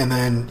early, and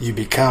then you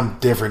become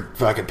different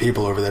fucking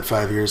people over that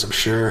 5 years. I'm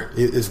sure.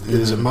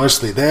 Is it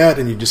mostly that,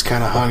 and you just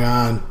kind of hung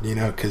on,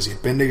 because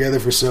you've been together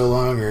for so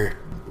long, or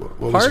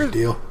what was your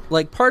deal?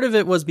 Like, part of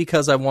it was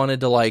because I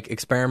wanted to like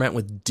experiment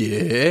with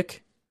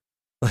dick.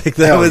 Like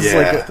that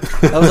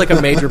was like a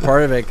major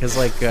part of it because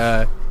like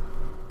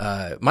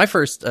my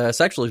first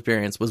sexual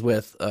experience was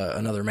with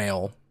another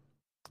male.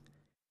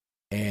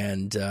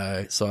 And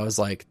so I was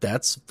like,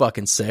 that's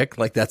fucking sick.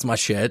 Like, that's my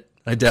shit.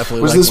 I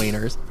definitely like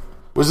wieners.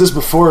 Was this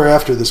before or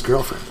after this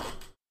girlfriend?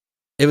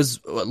 It was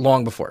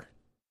long before.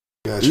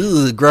 Gotcha.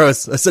 Ugh,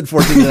 gross. I said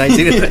 14 to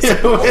 19. And I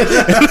said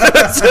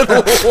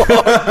long before.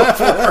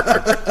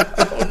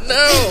 Oh,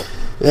 no.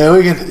 Yeah,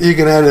 you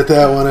can edit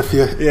that one if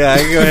you... Yeah,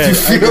 go ahead.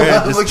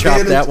 Just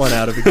chop that one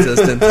out of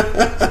existence.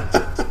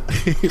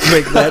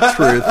 Make that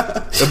truth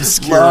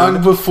obscure.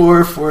 Long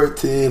before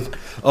 14.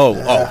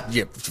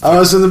 Yeah. I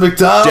was in the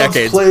McDonald's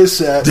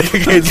playset.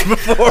 Decades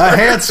before. A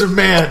handsome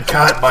man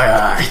caught my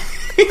eye.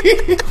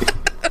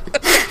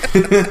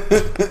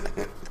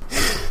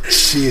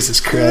 Jesus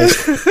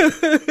Christ.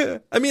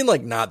 I mean,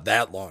 like, not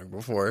that long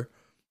before.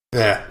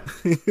 Yeah.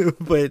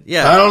 But,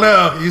 yeah. I don't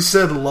know. You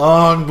said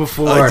long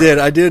before. I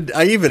did.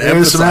 I even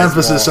emphasized some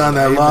emphasis on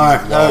that long.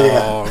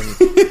 Oh,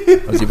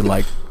 yeah. I was even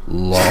like,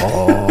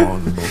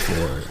 long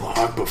before.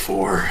 Long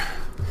before.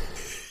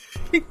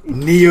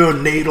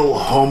 Neonatal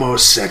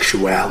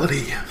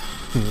homosexuality.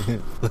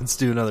 Let's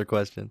do another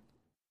question.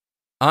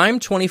 I'm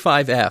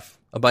 25F,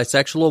 a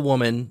bisexual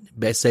woman,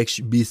 bisexual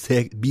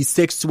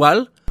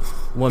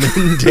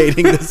woman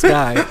dating this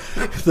guy,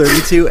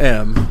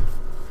 32M,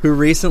 who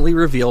recently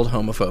revealed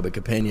homophobic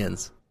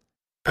opinions.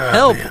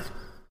 Help! Man.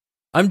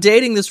 I'm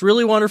dating this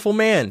really wonderful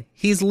man.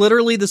 He's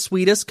literally the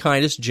sweetest,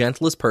 kindest,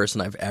 gentlest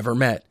person I've ever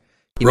met.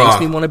 He makes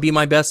me want to be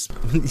my best...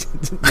 well, maybe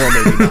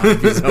not,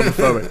 if he's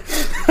homophobic.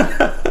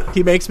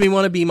 He makes me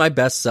want to be my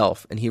best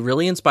self, and he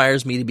really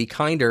inspires me to be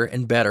kinder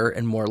and better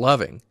and more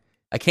loving.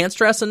 I can't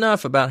stress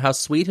enough about how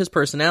sweet his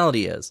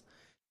personality is.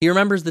 He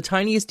remembers the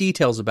tiniest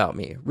details about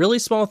me, really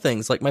small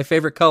things like my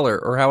favorite color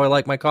or how I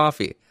like my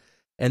coffee.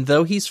 And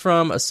though he's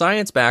from a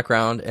science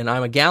background and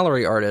I'm a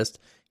gallery artist,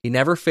 he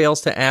never fails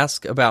to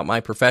ask about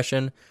my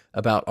profession,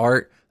 about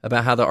art,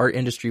 about how the art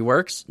industry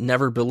works,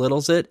 never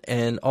belittles it,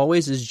 and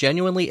always is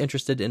genuinely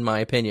interested in my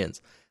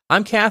opinions.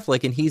 I'm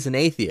Catholic and he's an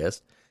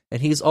atheist,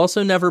 and he's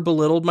also never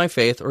belittled my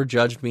faith or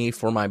judged me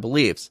for my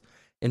beliefs.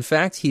 In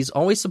fact, he's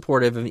always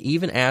supportive and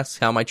even asks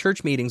how my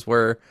church meetings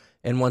were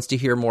and wants to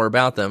hear more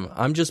about them.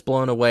 I'm just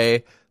blown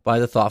away by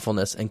the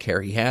thoughtfulness and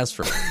care he has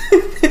for me.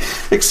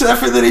 Except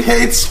for that he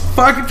hates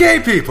fucking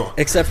gay people.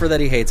 Except for that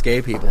he hates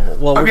gay people.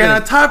 Well, okay,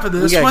 on top of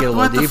this,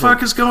 what the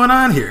fuck is going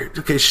on here?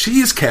 Okay,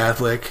 she's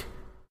Catholic,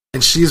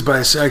 and she's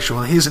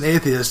bisexual, and he's an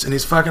atheist, and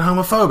he's fucking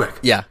homophobic.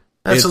 Yeah.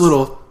 That's a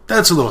little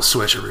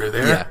switcheroo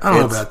there. Yeah, I don't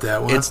know about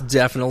that one. It's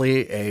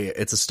definitely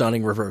a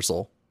stunning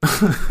reversal.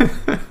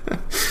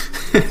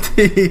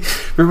 He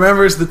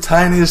remembers the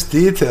tiniest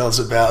details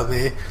about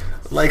me,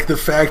 like the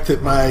fact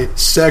that my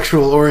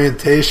sexual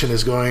orientation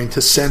is going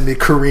to send me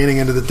careening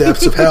into the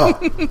depths of hell.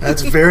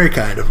 That's very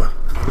kind of him.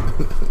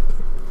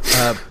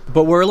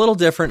 But we're a little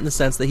different in the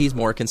sense that he's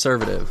more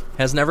conservative.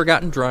 Has never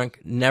gotten drunk,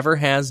 never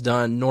has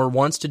done, nor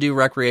wants to do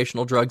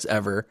recreational drugs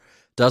ever.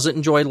 Doesn't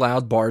enjoy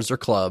loud bars or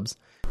clubs.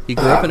 He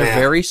grew up in a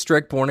very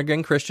strict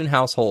born-again Christian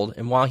household,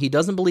 and while he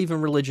doesn't believe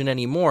in religion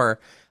anymore,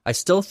 I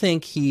still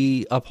think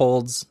he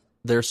upholds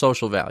their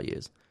social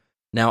values.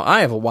 Now,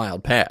 I have a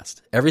wild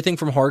past. Everything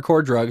from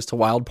hardcore drugs to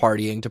wild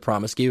partying to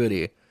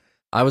promiscuity.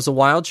 I was a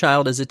wild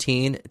child as a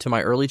teen to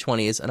my early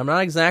 20s, and I'm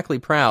not exactly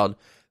proud,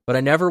 but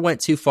I never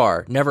went too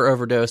far, never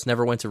overdosed,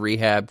 never went to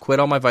rehab, quit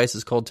all my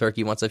vices cold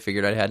turkey once I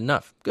figured I'd had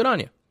enough. Good on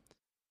you.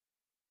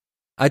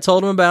 I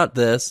told him about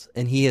this,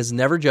 and he has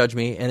never judged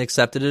me and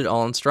accepted it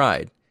all in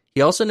stride. He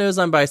also knows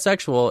I'm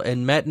bisexual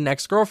and met an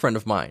ex-girlfriend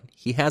of mine.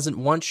 He hasn't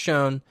once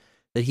shown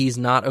that he's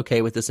not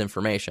okay with this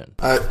information.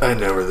 I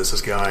know where this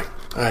is going.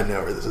 I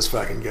know where this is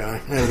fucking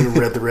going. I haven't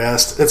read the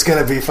rest. It's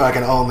going to be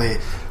fucking only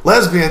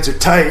lesbians are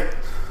tight,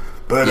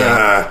 but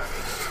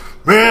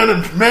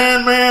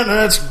man,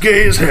 that's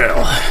gay as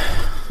hell.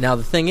 Now,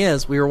 the thing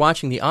is, we were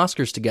watching the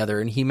Oscars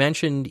together, and he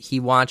mentioned he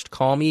watched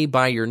Call Me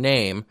By Your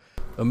Name,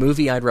 a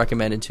movie I'd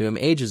recommended to him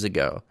ages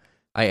ago.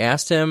 I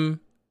asked him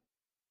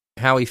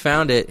how he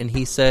found it, and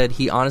he said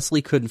he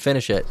honestly couldn't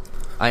finish it.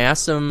 I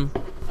asked him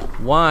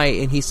why,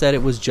 and he said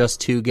it was just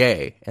too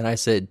gay. And I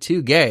said,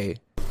 too gay?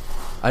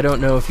 I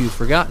don't know if you've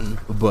forgotten,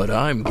 but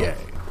I'm gay.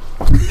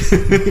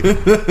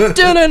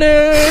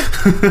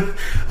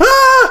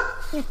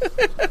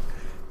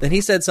 Then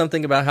he said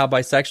something about how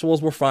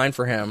bisexuals were fine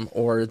for him,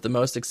 or the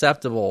most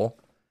acceptable,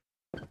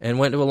 and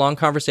went into a long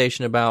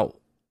conversation about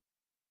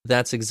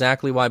that's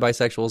exactly why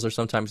bisexuals are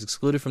sometimes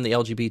excluded from the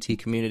LGBT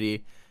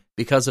community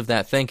because of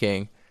that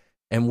thinking.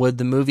 And would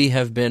the movie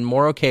have been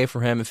more okay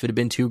for him if it had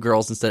been two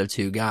girls instead of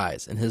two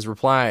guys? And his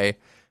reply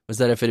was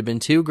that if it had been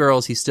two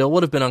girls, he still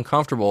would have been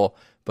uncomfortable,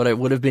 but it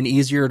would have been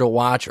easier to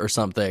watch or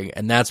something.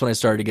 And that's when I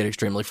started to get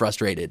extremely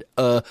frustrated.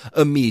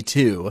 Me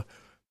too.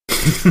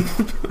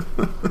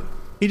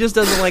 He just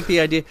doesn't like the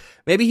idea.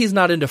 Maybe he's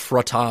not into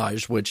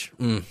frottage, which,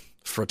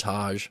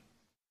 frottage.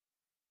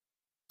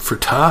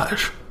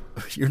 Frottage?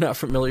 You're not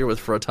familiar with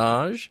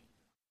frottage?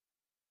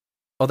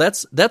 Oh,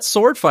 that's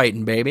sword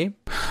fighting, baby.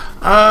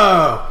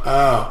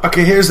 Oh.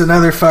 Okay, here's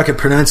another fucking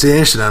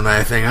pronunciation on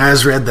my thing. I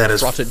always read that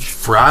as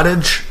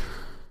frottage.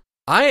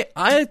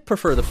 I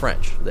prefer the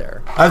French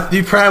there.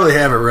 You probably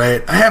have it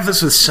right. I have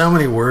this with so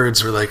many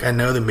words where, like, I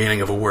know the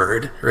meaning of a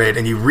word, right?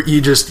 And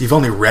you've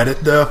only read it,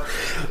 though.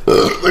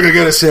 Like, I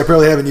gotta say, I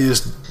probably haven't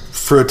used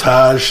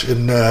frottage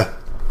in a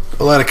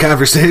lot of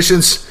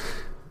conversations.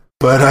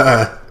 But,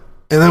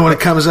 and then when it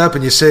comes up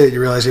and you say it,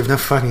 you realize you have no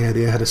fucking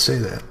idea how to say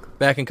that.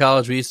 Back in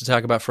college, we used to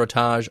talk about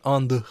frottage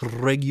on the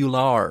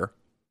regular.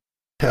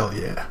 Hell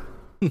yeah.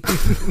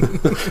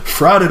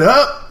 Fraught it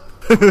up.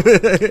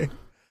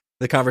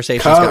 The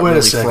conversations got really fraught. Wait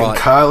a second.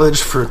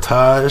 College,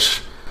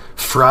 frottage,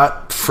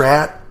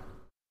 frat.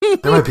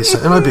 There might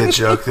be a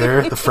joke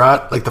there. The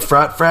frat.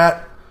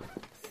 Frattage.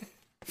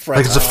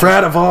 Like it's a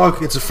frat of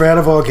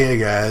all gay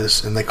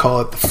guys, and they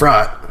call it the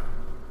frat.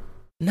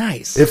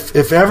 Nice.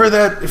 If ever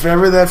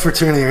that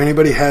fraternity or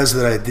anybody has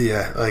that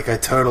idea, like, I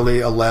totally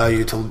allow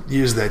you to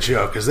use that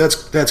joke, because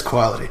that's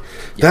quality.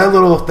 Yeah.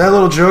 That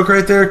little joke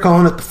right there,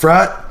 calling it the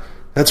frat,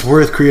 that's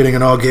worth creating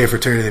an all gay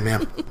fraternity,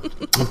 man.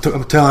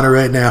 I'm telling it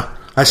right now.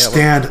 I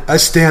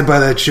stand by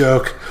that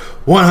joke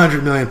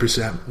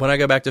 100,000,000%. When I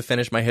go back to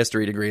finish my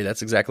history degree,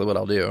 that's exactly what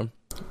I'll do.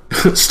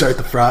 Start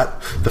the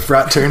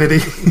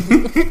fraternity.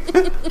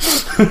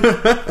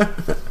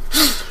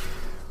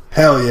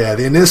 Hell yeah.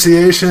 The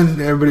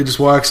initiation, everybody just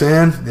walks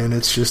in, and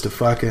it's just a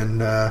fucking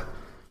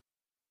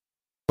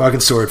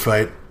sword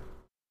fight.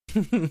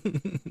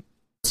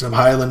 Some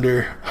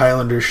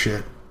Highlander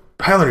shit.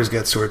 Highlander's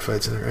got sword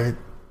fights in it, right?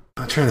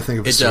 I'm trying to think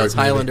of a sword does.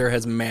 Movie. Highlander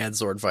has mad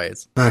sword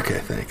fights. Okay,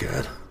 thank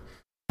God.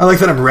 I like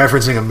that I'm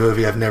referencing a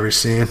movie I've never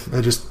seen.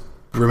 I just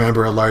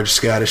remember a large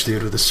Scottish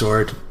dude with a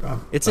sword.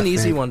 It's an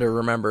easy one to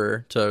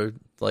remember to,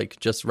 like,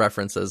 just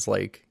reference as,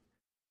 like,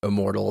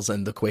 Immortals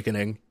and The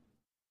Quickening.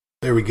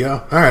 There we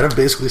go. All right, I've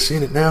basically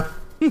seen it now.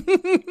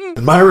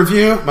 And my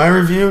review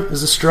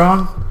is a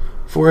strong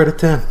 4 out of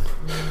 10.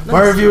 Nice.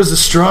 My review is a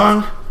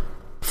strong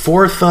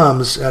 4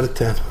 thumbs out of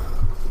 10.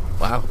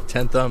 Wow,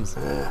 10 thumbs.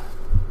 Yeah.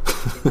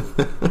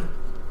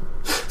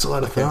 It's a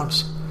lot of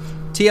thumbs.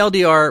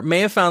 TLDR,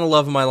 may have found the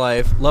love of my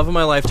life. Love of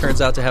my life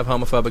turns out to have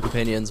homophobic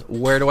opinions.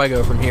 Where do I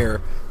go from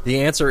here?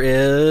 The answer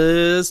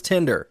is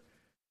Tinder.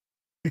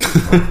 You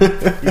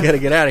gotta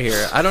get out of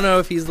here. I don't know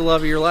if he's the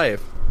love of your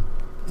life.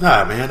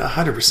 Nah, man,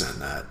 100%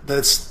 not.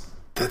 That's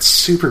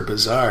super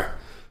bizarre.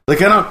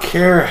 Like, I don't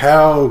care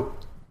how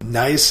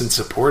nice and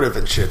supportive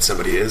and shit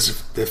somebody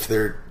is if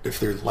they're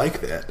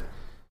like that.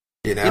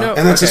 You know?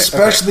 And it's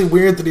especially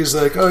weird that he's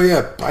like, oh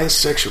yeah,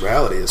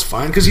 bisexuality is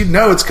fine. Because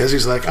it's because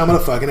he's like, I'm going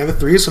to fucking have a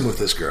threesome with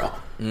this girl.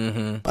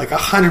 Mm-hmm. Like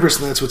 100%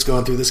 that's what's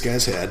going through this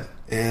guy's head.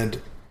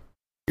 And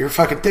you're a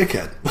fucking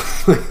dickhead.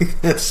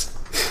 That's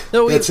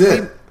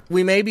it.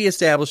 We may be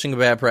establishing a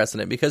bad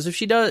precedent because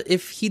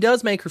if he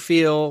does make her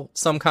feel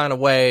some kind of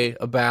way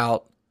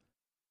about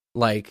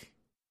like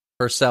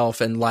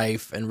herself and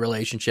life and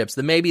relationships,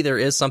 then maybe there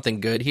is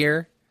something good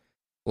here.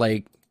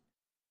 Like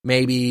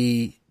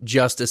maybe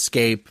just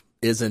escape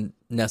isn't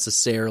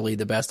necessarily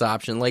the best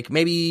option. Like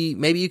maybe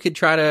you could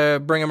try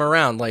to bring him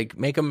around, like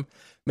make him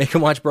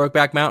watch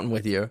Brokeback Mountain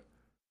with you.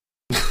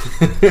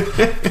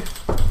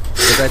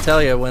 Because I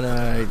tell you, when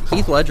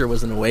Heath Ledger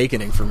was an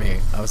awakening for me,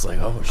 I was like,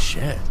 oh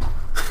shit,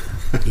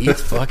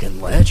 Heath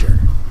fucking Ledger.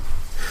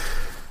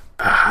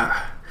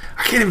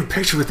 I can't even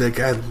picture what that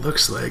guy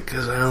looks like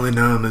because I only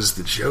know him as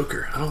the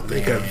Joker. I don't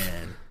think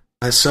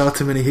I saw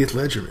too many Heath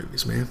Ledger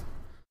movies, man.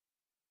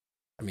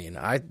 I mean,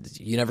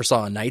 you never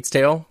saw A Knight's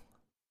Tale?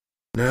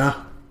 No.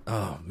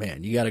 Oh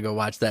man, you got to go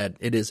watch that.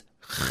 It is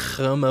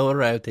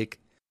homoerotic.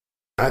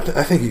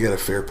 I think you got a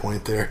fair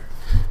point there.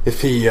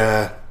 If he,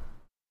 there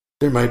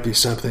might be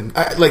something.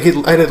 I'd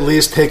at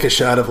least take a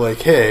shot of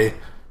like, hey,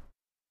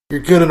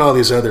 you're good in all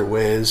these other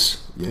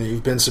ways. You know,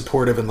 you've been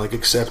supportive and like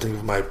accepting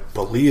of my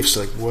beliefs.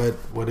 Like,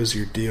 what is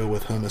your deal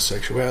with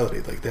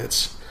homosexuality? Like,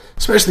 that's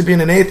especially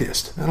being an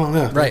atheist. I don't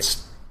know. Right.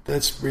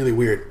 That's really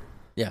weird.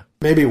 Yeah.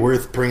 Maybe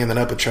worth bringing that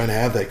up and trying to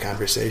have that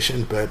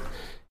conversation, but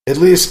at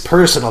least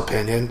personal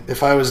opinion,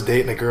 if I was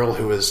dating a girl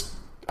who was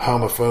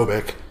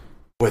homophobic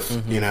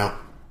with, you know,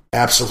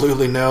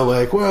 absolutely no,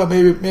 like, well,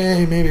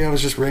 maybe I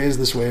was just raised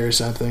this way or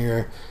something,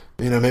 or,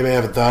 you know, maybe I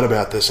haven't thought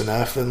about this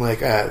enough, then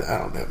like, I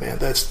don't know, man,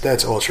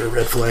 that's ultra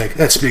red flag.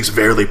 That speaks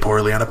very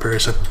poorly on a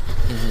person.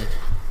 Mm-hmm.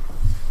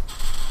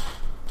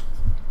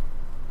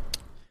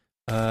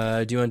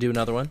 Do you want to do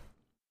another one?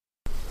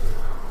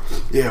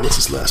 Yeah, what's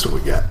this last one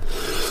we got?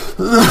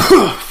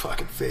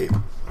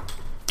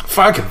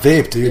 Fucking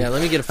vape, dude. Yeah,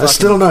 let me get a fucking... I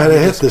still don't know how to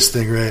hit this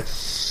thing right.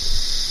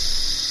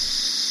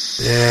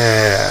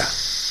 Yeah.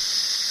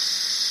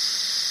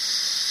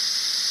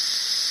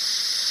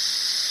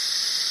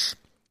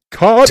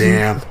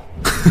 Damn.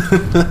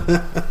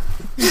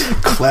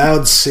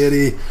 Cloud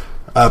City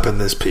up in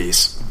this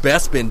piece.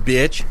 Bespin,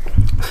 bitch.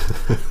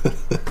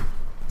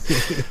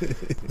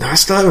 No, I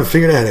still haven't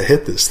figured out how to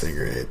hit this thing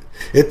right.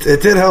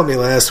 It did help me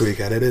last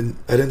weekend. I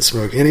didn't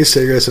smoke any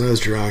cigarettes when I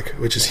was drunk,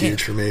 which is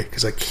huge for me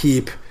because I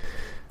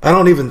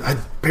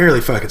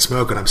barely fucking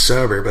smoke when I'm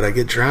sober, but I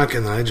get drunk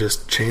and then I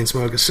just chain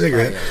smoke a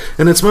cigarette. Oh, yeah.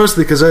 And it's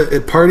mostly because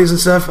at parties and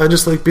stuff, I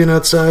just like being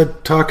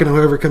outside talking to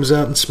whoever comes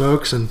out and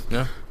smokes, and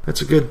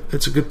it's a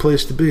good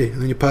place to be.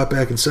 And then you pop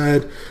back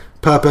inside,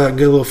 pop out and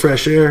get a little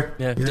fresh air.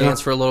 Yeah,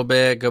 dance for a little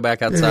bit, go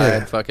back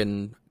outside,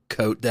 fucking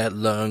coat that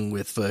lung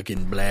with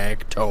fucking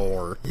black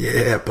tar.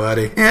 Yeah,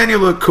 buddy. And you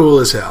look cool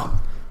as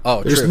hell.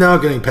 Oh, there's no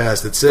getting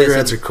past it.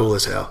 Cigarettes are cool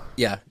as hell.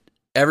 Yeah.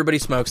 Everybody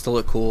smokes to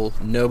look cool.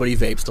 Nobody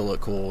vapes to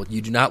look cool.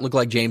 You do not look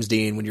like James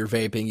Dean when you're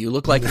vaping. You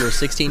look like you're a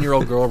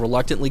 16-year-old girl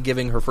reluctantly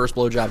giving her first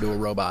blowjob to a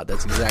robot.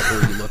 That's exactly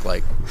what you look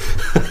like.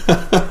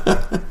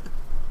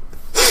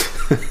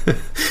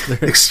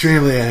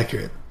 Extremely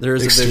accurate. There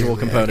is a visual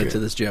component to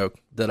this joke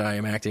that I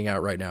am acting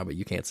out right now, but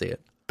you can't see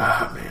it.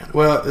 Oh, man.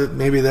 Well,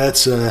 maybe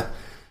that's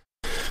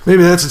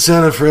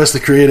incentive for us to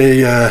create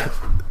a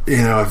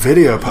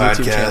video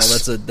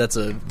podcast. That's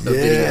a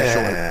video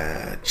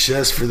short.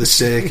 Just for the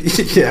sake.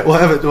 Yeah, we'll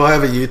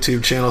have a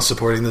YouTube channel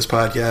supporting this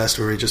podcast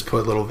where we just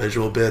put little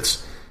visual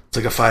bits. It's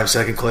like a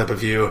 5-second clip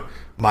of you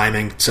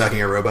miming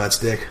sucking a robot's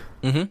dick.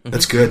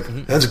 That's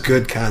good. That's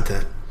good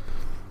content.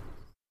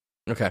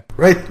 Okay.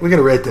 Right, we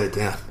gotta write that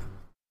down.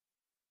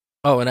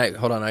 Oh, and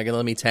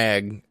let me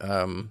tag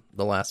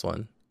the last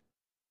one.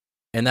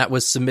 And that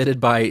was submitted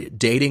by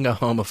Dating a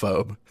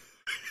Homophobe.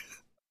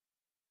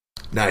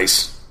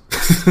 Nice.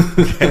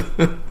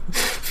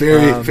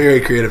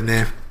 Very creative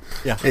name.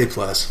 Yeah. A+.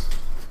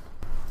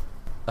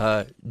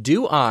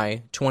 Do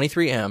I,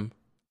 23M,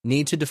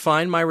 need to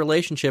define my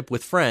relationship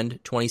with friend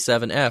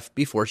 27F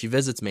before she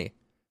visits me?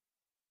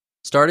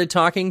 Started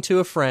talking to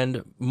a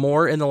friend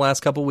more in the last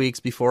couple weeks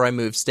before I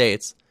moved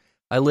states.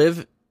 I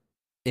live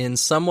in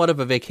somewhat of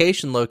a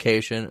vacation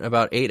location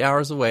about 8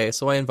 hours away,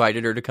 so I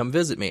invited her to come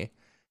visit me.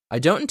 I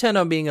don't intend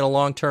on being in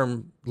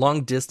a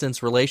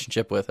long-distance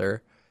relationship with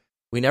her.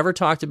 We never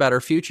talked about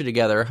our future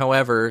together,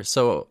 however,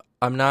 so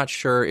I'm not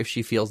sure if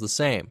she feels the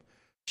same.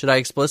 Should I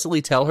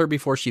explicitly tell her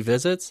before she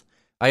visits?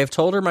 I have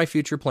told her my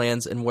future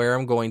plans and where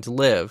I'm going to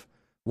live.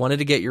 Wanted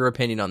to get your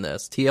opinion on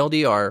this.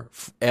 TLDR,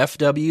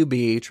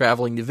 FWB,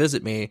 traveling to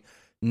visit me,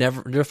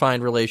 never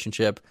defined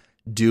relationship.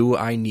 Do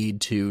I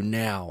need to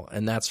now?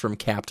 And that's from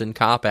Captain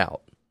Cop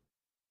Out.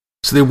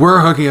 So they were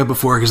hooking up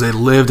before because they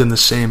lived in the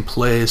same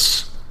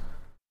place.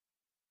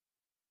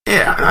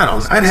 Yeah,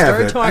 I'd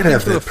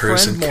have that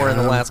person more in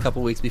the last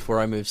couple weeks before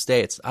I moved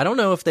states. I don't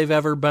know if they've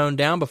ever boned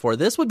down before.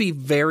 This would be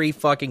very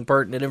fucking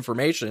pertinent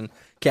information,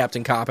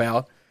 Captain Cop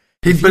Out.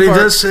 He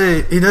does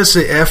say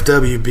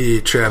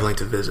FWB traveling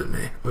to visit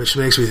me, which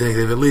makes me think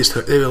they've at least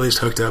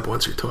hooked up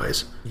once or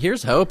twice.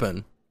 Here's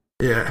hoping.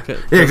 Yeah,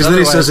 because then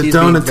he says it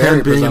don't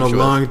intend being in a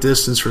long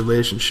distance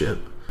relationship.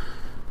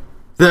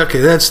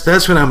 Okay, that's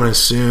what I'm going to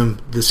assume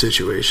the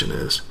situation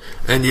is.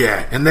 And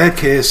yeah, in that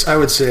case, I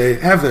would say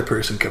have that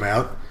person come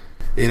out.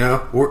 You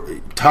know,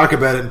 talk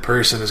about it in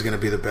person is going to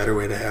be the better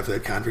way to have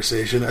that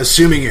conversation,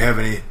 assuming you have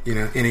any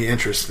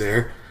interest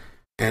there.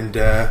 And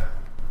I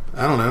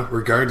don't know,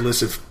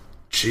 regardless if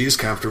she's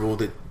comfortable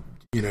that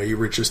you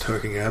were just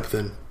hooking up,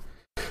 then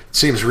it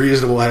seems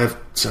reasonable to have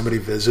somebody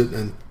visit.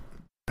 And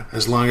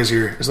as long as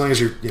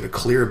you're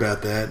clear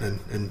about that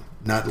and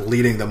not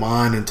leading them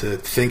on into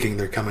thinking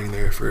they're coming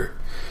there for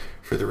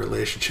the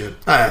relationship,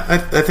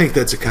 I think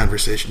that's a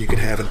conversation you can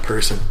have in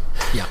person.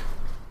 Yeah.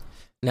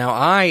 Now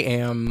I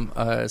am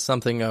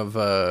something of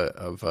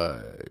a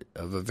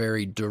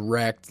very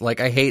direct. Like,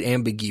 I hate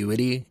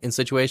ambiguity in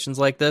situations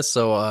like this.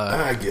 So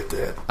I get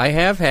that. I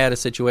have had a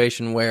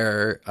situation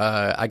where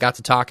I got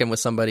to talking with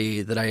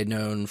somebody that I had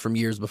known from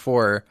years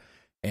before,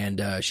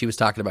 and she was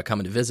talking about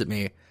coming to visit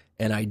me,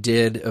 and I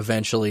did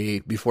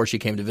eventually, before she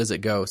came to visit,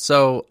 go,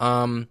 so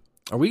are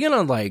we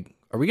gonna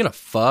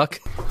fuck?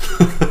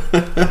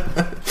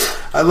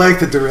 I like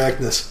the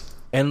directness.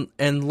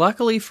 And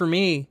luckily for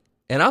me,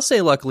 and I'll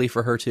say luckily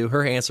for her too,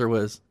 her answer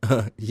was,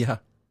 yeah.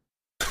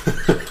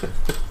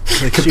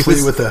 Like,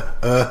 complete with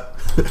a,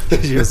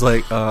 She was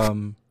like,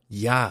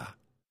 yeah.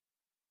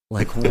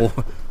 Like,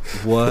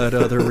 what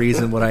other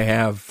reason would I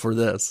have for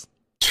this?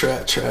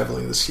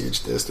 Traveling this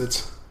huge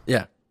distance.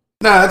 Yeah.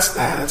 No,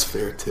 that's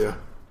fair too.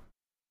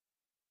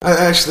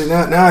 Actually,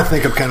 now I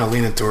think I'm kind of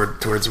leaning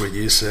towards what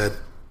you said.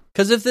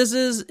 Because if this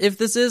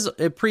is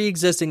a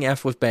pre-existing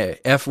F with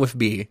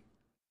B,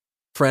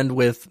 friend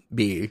with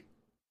B,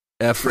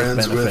 F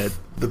friends with benefit, with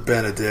the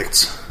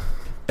Benedicts,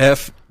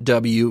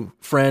 FW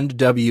friend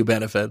W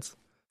benefits.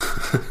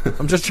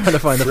 I'm just trying to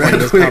find the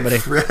funniest comedy.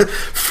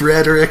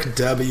 Frederick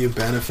W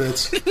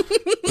benefits.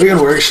 We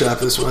can workshop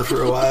this one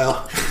for a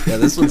while. Yeah,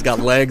 this one's got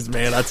legs,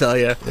 man. I tell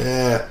you.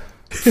 Yeah,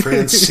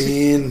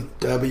 Francine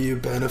W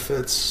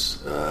benefits.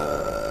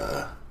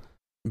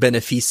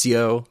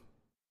 Beneficio.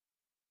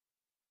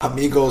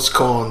 Amigos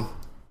con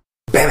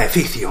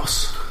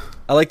beneficios.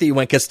 I like that you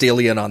went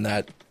Castilian on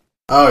that.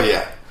 Oh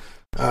yeah.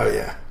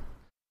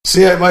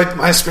 See,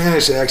 my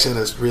Spanish accent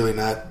is really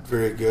not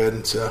very good,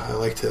 and so I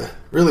like to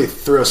really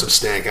throw some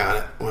stank on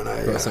it when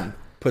I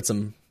put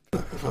some.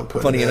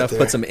 Funny enough,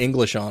 put some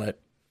English on it.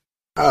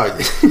 Oh,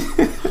 yeah.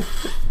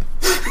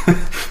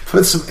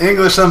 Put some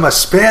English on my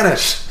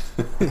Spanish.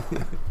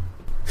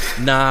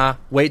 Nah,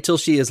 wait till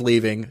she is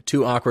leaving.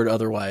 Too awkward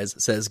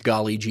otherwise, says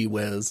golly gee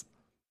whiz.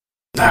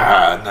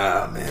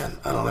 Nah, man.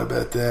 I don't know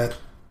about that.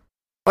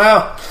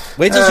 Well,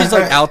 wait till she's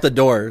out the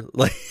door.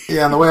 Like,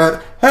 yeah, on the way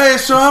out. Hey,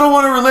 so I don't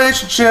want a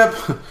relationship.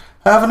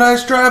 Have a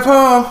nice drive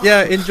home.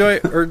 Yeah, enjoy.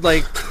 Or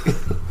like,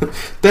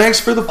 thanks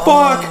for the fuck.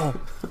 Oh,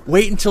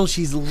 wait until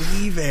she's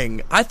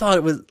leaving. I thought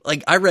it was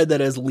like, I read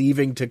that as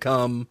leaving to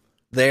come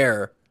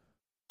there.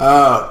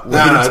 Oh, no,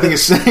 I think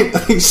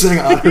he's saying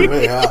on her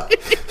way out.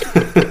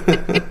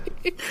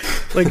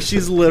 Like,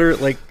 she's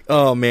literally like,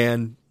 oh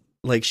man.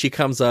 Like, she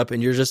comes up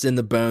and you're just in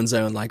the bone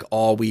zone like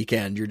all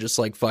weekend. You're just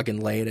like fucking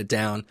laying it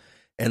down.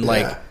 And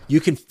like, you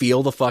can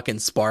feel the fucking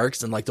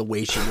sparks, and like the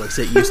way she looks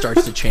at you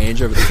starts to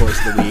change over the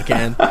course of the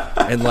weekend.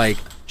 And like,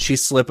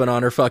 she's slipping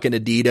on her fucking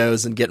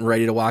Adidas and getting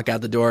ready to walk out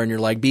the door, and you're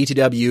like,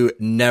 BTW,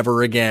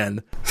 never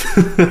again.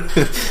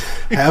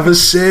 Have a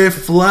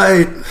safe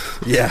flight.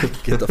 Yeah,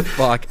 get the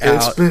fuck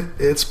out.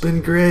 It's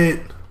been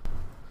great.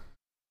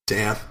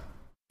 Damn.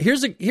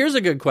 Here's a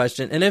good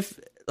question. And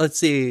let's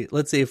see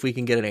if we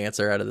can get an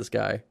answer out of this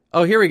guy.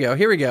 Oh, here we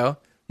go.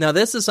 Now,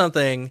 this is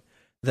something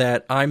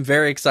that I'm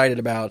very excited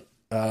about.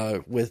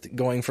 With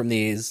going from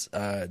these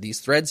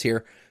threads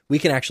here, we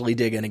can actually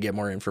dig in and get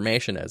more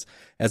information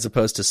as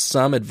opposed to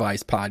some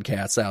advice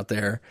podcasts out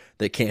there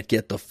that can't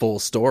get the full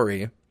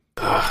story.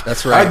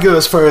 That's right. I'd go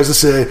as far as to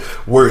say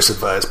worse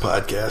advice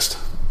podcast.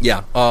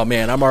 Yeah. Oh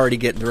man, I'm already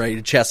getting ready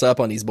to chess up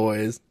on these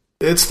boys.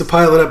 It's the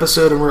pilot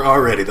episode, and we're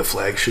already the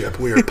flagship.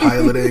 We are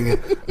piloting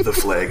the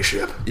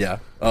flagship. Yeah.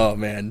 Oh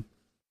man,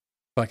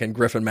 fucking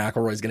Griffin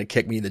McElroy's gonna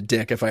kick me in the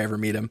dick if I ever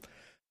meet him.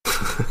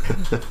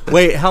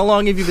 Wait, how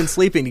long have you been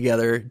sleeping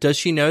together? Does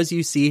she know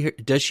you see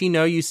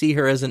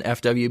her as an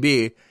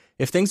FWB?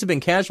 If things have been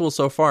casual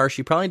so far,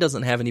 she probably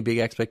doesn't have any big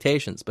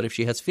expectations, but if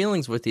she has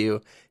feelings with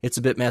you, it's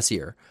a bit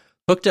messier.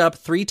 Hooked up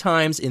 3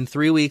 times in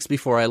 3 weeks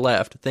before I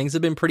left. Things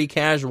have been pretty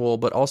casual,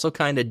 but also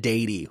kind of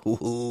datey.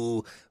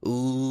 Ooh.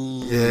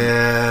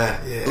 Yeah.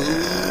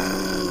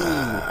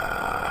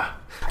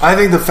 I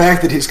think the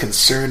fact that he's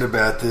concerned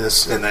about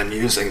this and then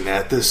using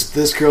that,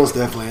 this girl's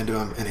definitely into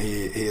him, and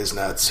he is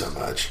not so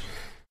much.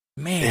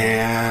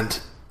 Man.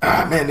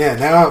 And,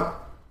 now...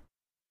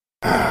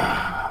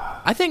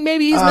 I think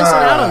maybe he's missing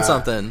out on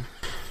something.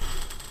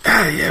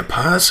 Yeah,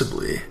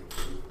 possibly.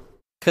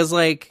 Because,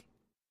 like,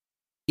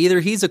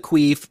 either he's a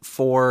queef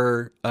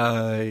for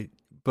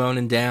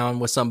boning down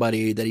with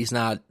somebody that he's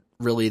not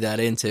really that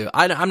into.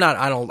 I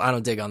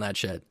don't dig on that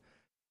shit.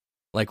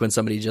 Like when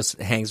somebody just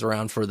hangs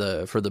around for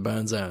the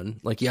bone zone.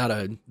 Like, you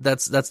gotta,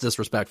 that's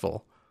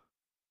disrespectful.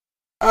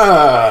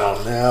 I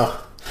don't know.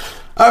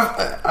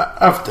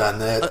 I've done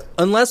that.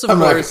 Unless, of I'm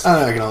course,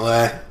 not gonna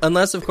lie.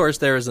 Unless, of course,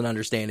 there is an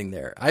understanding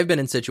there. I've been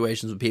in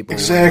situations with people.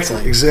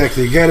 Exactly.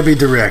 You got to be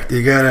direct.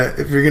 You gotta,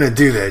 if you're gonna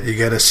do that, you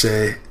gotta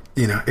say,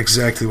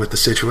 exactly what the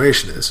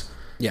situation is.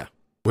 Yeah.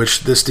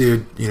 Which this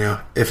dude,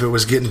 if it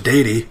was getting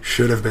datey,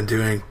 should have been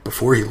doing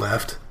before he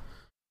left.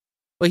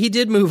 Well, he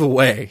did move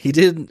away. He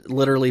did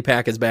literally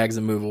pack his bags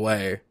and move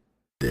away.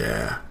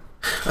 Yeah.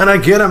 And I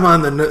get him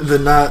on the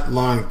not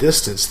long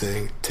distance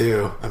thing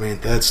too. I mean,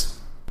 that's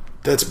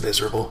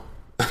miserable.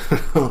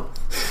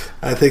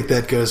 I think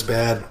that goes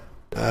bad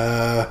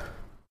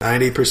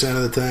 90%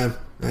 of the time,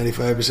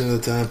 95%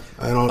 of the time.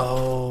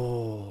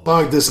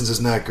 Long distance is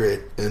not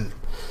great, and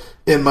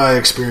in my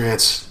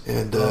experience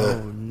and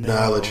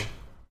knowledge.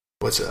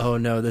 What's up? Oh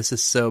no, this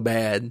is so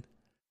bad.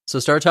 So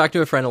started talking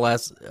to a friend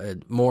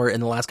more in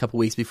the last couple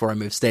weeks before I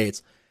moved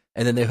states,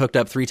 and then they hooked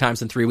up 3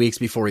 times in 3 weeks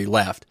before he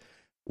left.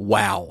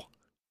 Wow.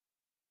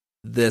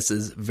 This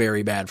is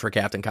very bad for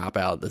Captain Cop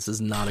Out. This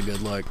is not a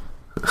good look.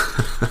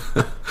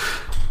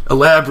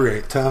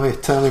 Elaborate. Tell me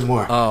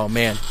more. Oh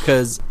man,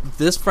 because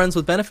this friends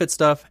with benefits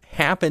stuff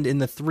happened in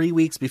the 3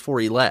 weeks before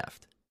he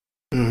left.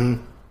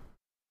 Mm-hmm.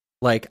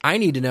 Like, I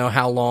need to know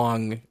how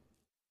long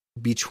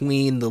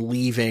between the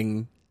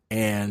leaving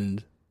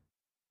and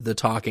the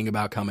talking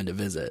about coming to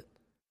visit.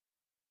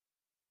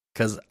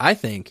 Because I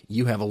think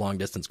you have a long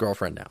distance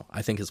girlfriend now.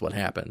 I think is what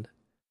happened.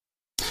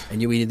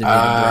 And you need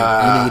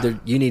to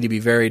you need to be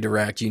very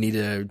direct. You need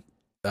to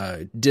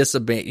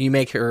disobey. You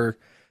make her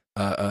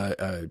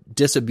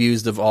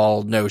disabused of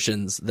all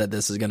notions that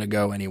this is going to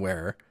go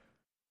anywhere.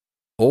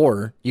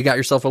 Or you got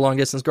yourself a long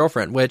distance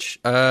girlfriend, which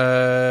not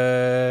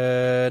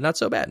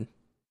so bad.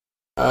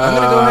 I'm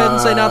going to go ahead and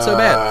say not so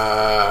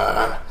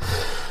bad.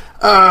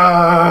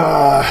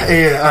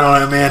 I don't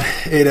know, man.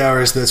 8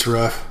 hours, that's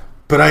rough.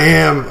 But I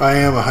am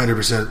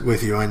 100%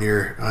 with you on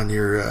your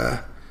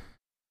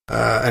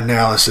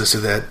analysis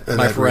of that.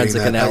 My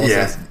forensic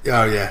analysis.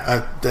 Yeah. Oh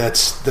yeah. That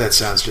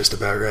sounds just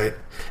about right.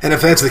 And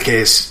if that's the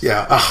case,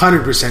 yeah,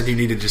 100% you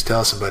need to just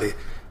tell somebody,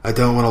 I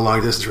don't want a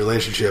long distance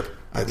relationship.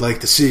 I'd like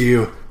to see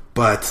you,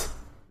 but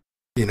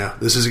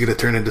this is going to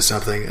turn into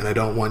something, and I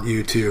don't want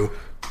you to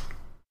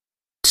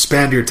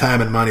spend your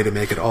time and money to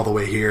make it all the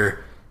way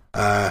here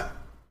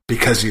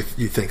because you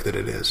think that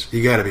it is.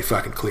 You got to be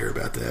fucking clear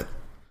about that.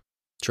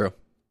 True.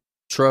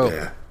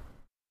 Yeah.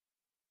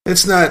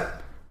 It's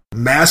not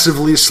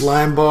massively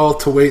slimeball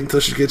to wait until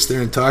she gets there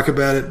and talk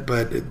about it,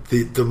 but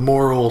the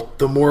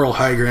moral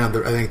high ground,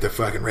 I think the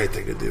fucking right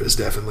thing to do is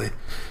definitely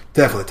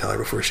tell her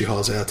before she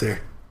hauls out there.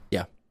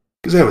 Yeah.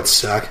 Because that would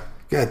suck.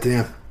 God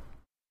damn.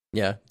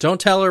 Yeah. Don't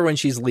tell her when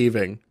she's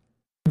leaving.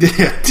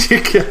 Yeah,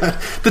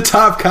 the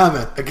top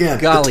comment again.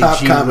 Golly, the top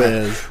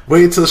comment. Whiz.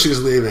 Wait till she's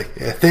leaving.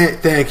 Yeah,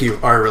 thank you,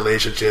 our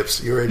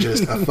relationships. You are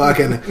just a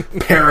fucking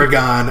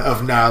paragon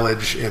of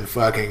knowledge and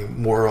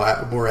fucking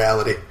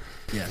morality.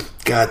 Yeah,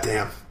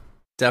 goddamn.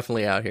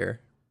 Definitely out here.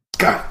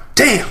 God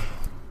damn.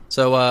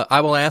 So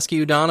I will ask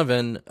you,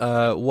 Donovan.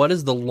 What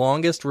is the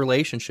longest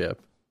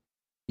relationship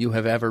you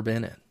have ever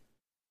been in?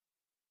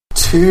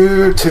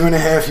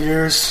 2.5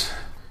 years.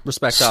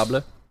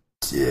 Respectable.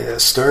 Yeah,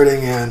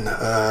 starting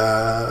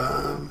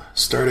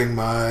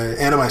my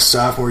end of my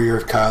sophomore year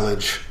of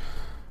college,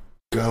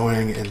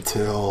 going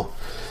until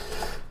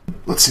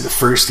the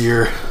first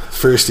year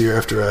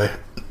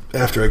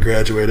after I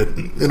graduated,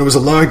 and it was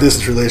a long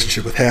distance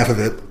relationship with half of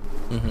it.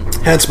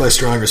 Mm-hmm. Hence my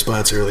strong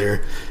response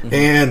earlier, mm-hmm.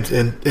 And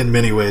in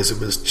many ways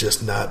it was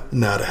just not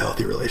a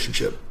healthy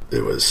relationship.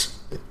 It was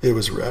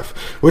rough,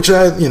 which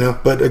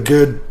but a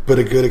good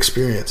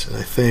experience, and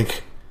I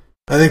think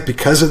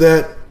because of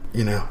that.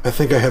 I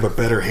think I have a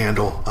better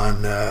handle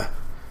on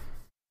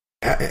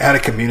how to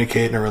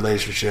communicate in a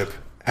relationship,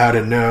 how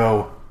to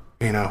know,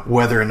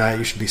 whether or not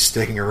you should be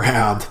sticking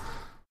around,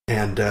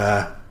 and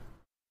I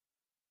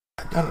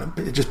don't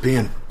know, just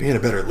being a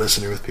better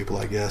listener with people,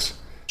 I guess.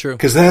 True.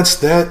 Because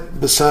that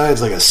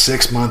besides like a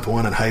 6-month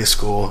one in high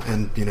school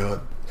and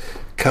a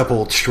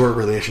couple short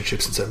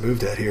relationships since I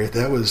moved out here,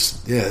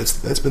 that's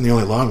been the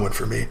only long one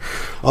for me.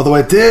 Although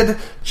I did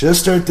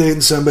just start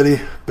dating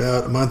somebody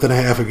about a month and a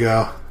half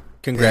ago.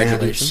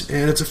 Congratulations.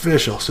 And it's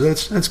official, so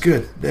that's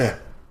good. Yeah.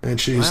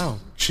 And she's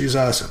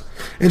awesome.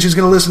 And she's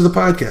going to listen to the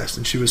podcast,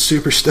 and she was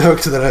super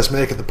stoked that I was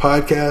making the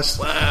podcast.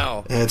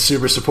 Wow. And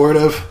super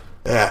supportive.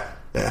 Yeah.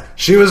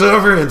 She was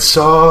over and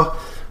saw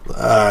we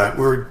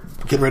were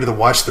getting ready to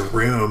watch The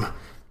Room,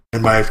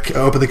 and I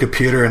opened the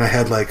computer and I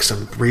had like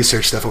some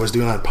research stuff I was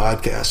doing on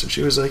podcasts, and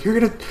she was like, You're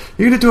gonna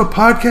do a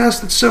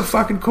podcast? That's so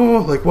fucking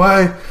cool. Like,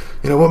 why?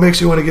 What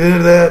makes you want to get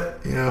into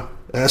that?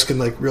 Asking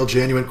like real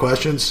genuine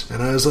questions.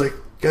 And I was like,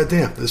 God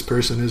damn, this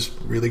person is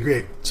really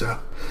great. So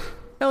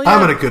hell yeah.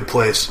 I'm in a good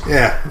place.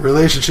 Yeah,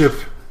 relationship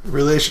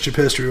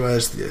history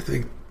wise, I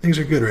think things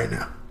are good right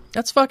now.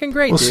 That's fucking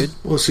great, dude.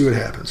 We'll see what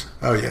happens.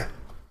 Oh yeah.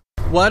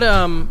 What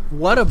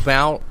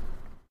about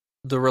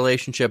the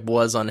relationship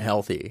was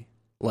unhealthy?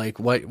 Like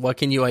what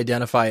can you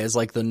identify as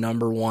like the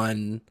number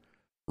one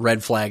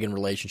red flag in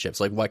relationships?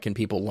 Like, what can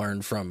people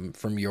learn from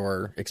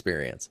your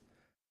experience?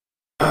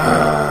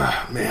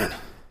 Man.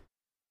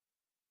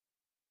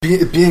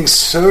 Being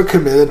so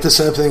committed to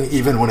something,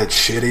 even when it's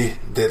shitty,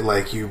 that,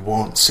 like, you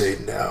won't say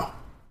no.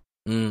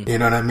 You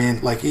know what I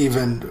mean? Like,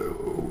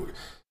 even,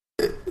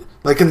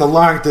 like, in the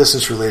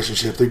long-distance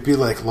relationship, there'd be,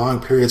 like,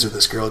 long periods where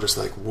this girl just,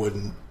 like,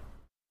 wouldn't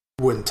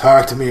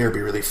talk to me or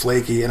be really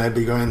flaky, and I'd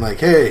be going, like,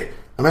 hey,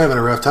 I'm having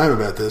a rough time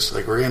about this.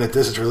 Like, we're in a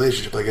distance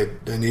relationship. Like,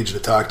 I need you to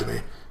talk to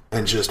me.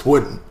 And just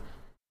wouldn't.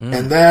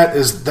 And that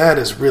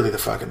is really the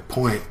fucking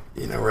point,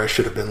 you know, where I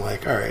should have been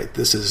like, all right,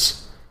 this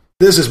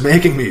is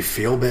making me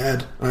feel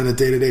bad on a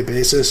day-to-day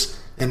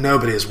basis, and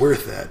nobody is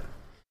worth that.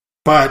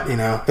 But, you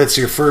know, it's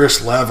your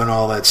first love and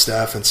all that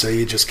stuff, and so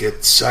you just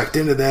get sucked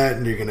into that,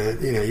 and you're going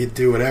to, you know, you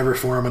do whatever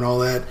for them and all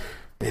that,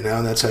 you know,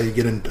 and that's how you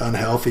get in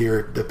unhealthy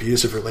or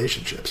abusive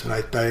relationships. And I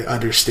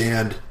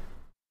understand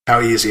how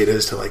easy it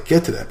is to, like,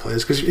 get to that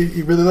place, because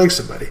you really like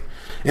somebody.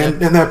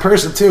 And that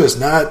person, too, is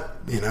not,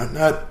 you know,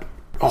 not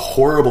a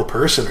horrible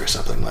person or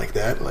something like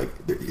that. Like,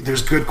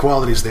 there's good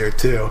qualities there,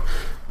 too.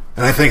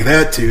 And I think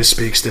that, too,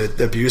 speaks to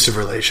abusive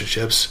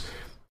relationships.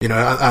 You know,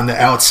 on the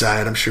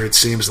outside, I'm sure it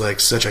seems like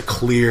such a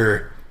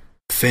clear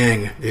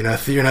thing. You know,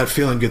 if you're not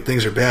feeling good,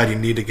 things are bad, you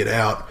need to get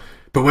out.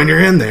 But when you're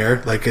in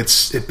there, like,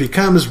 it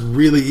becomes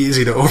really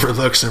easy to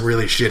overlook some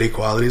really shitty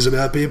qualities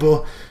about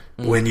people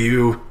when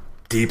you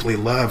deeply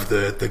love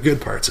the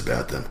good parts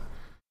about them.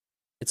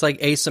 It's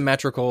like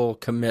asymmetrical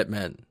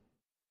commitment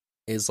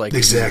is like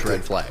exactly. a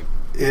red flag.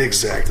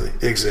 Exactly.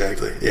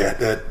 Yeah,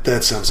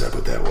 that sums up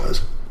what that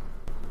was.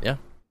 Yeah.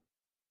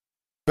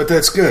 But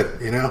that's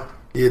good, you know?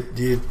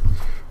 You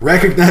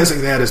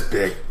recognizing that is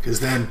big,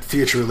 because then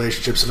future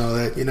relationships and all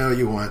that, you know what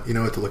you want, you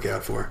know what to look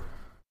out for.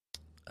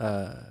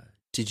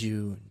 Did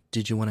you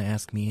want to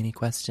ask me any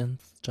questions,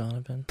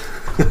 Jonathan?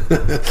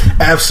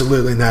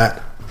 Absolutely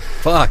not.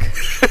 Fuck.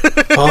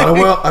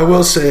 I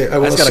will say I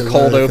just got a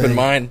cold open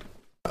mind.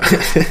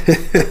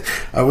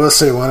 I will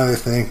say one other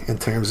thing in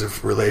terms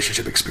of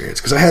relationship experience,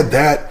 because I had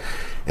that,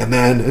 and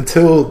then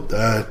until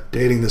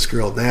dating this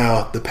girl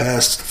now, the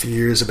past few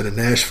years I've been in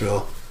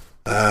Nashville,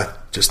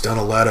 just done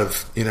a lot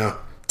of, you know,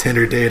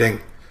 Tinder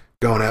dating,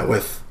 going out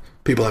with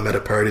people I met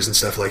at parties and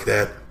stuff like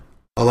that.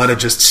 A lot of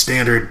just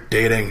standard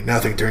dating,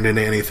 nothing turned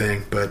into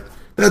anything, but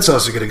that's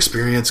also a good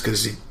experience,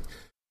 because you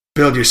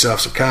build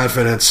yourself some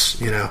confidence,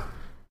 you know,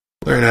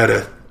 learn how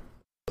to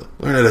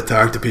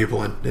talk to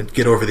people and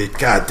get over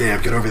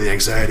the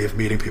anxiety of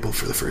meeting people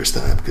for the first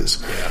time,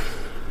 because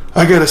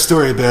I got a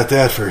story about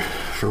that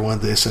for one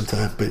day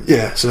sometime. But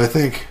yeah, so I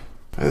think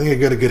I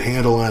got a good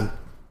handle on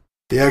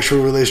the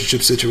actual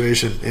relationship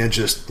situation and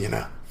just, you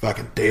know,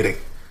 fucking dating.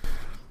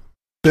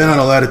 Been on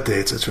a lot of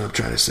dates, that's what I'm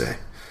trying to say.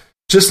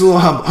 Just a little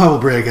humble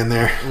brag in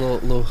there. A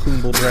little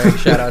humble brag.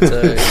 Shout out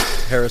to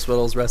Harris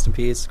Whittles, rest in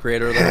peace,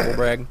 creator of the humble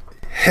brag.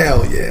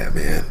 Hell yeah,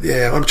 man.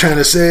 Yeah, what I'm trying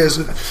to say is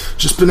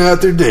just been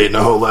out there dating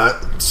a whole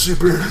lot.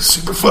 Super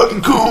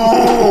fucking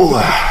cool.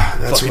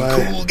 That's fucking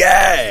why, cool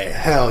guy.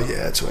 Hell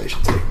yeah, that's why you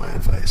should take my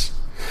advice.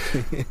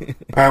 All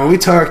right, well, we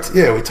talked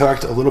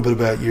a little bit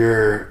about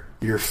your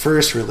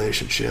first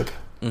relationship.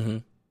 Mm-hmm.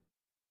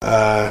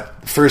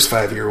 First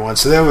 5-year one.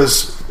 So that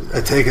was,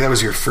 I take it that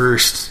was your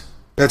first,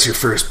 that's your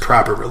first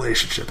proper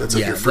relationship. That's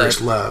like your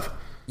first love.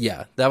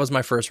 Yeah, that was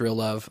my first real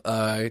love.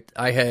 I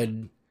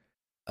had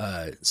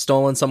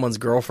stolen someone's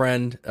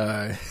girlfriend.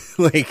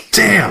 Like,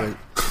 damn.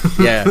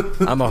 Yeah,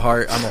 I'm a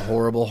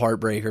horrible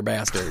heartbreaker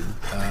bastard.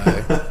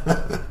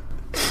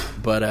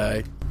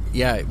 But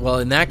yeah, well,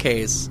 in that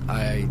case,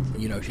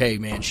 hey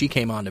man, she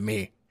came on to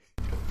me.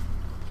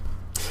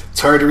 It's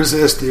hard to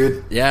resist,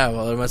 dude. Yeah,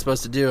 well, what am I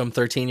supposed to do? I'm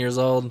 13 years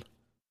old.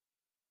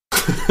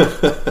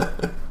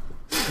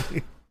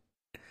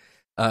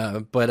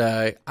 But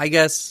I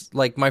guess,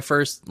 like, my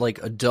first,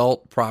 like,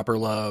 adult proper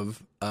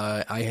love,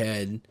 I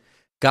had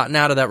gotten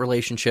out of that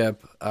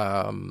relationship.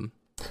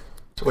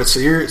 Wait, so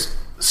you're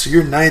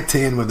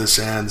 19 when this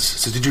ends.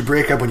 So did you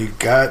break up when you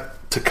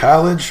got to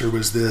college, or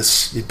was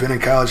this, you'd been in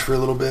college for a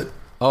little bit?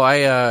 Oh,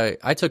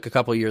 I took a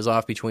couple of years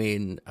off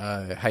between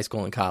high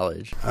school and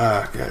college.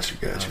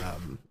 Gotcha.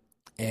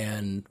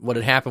 And what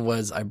had happened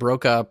was I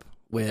broke up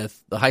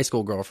with the high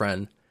school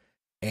girlfriend,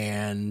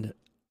 and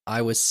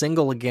I was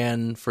single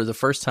again for the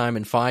first time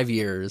in 5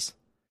 years.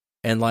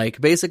 And, like,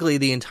 basically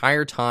the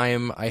entire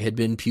time I had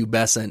been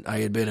pubescent, I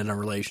had been in a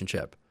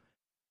relationship.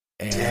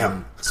 And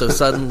damn. So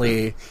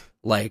suddenly,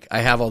 like, I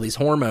have all these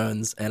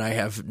hormones, and I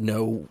have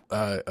no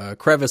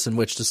crevice in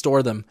which to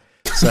store them.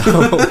 So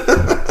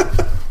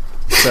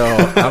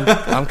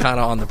I'm kind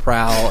of on the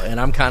prowl, and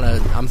I'm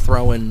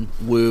throwing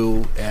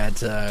woo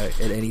at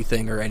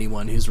anything or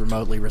anyone who's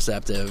remotely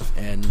receptive,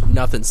 and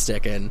nothing's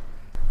sticking.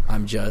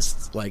 I'm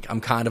just, like,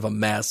 I'm kind of a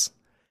mess.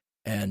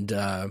 And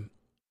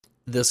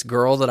this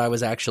girl that I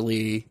was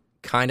actually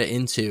kind of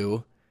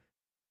into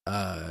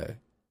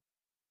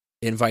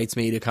invites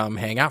me to come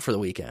hang out for the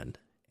weekend.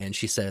 And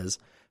she says,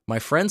 my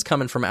friend's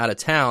coming from out of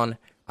town.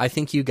 I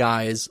think you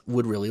guys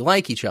would really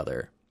like each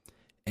other.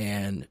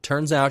 And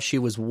turns out she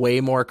was way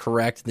more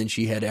correct than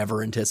she had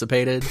ever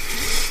anticipated.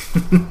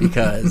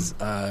 because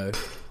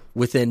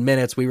within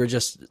minutes we were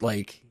just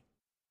like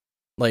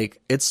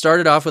it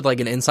started off with like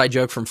an inside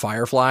joke from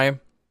Firefly,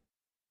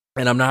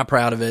 and I'm not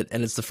proud of it,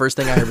 and it's the first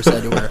thing I ever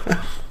said to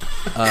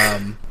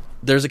her.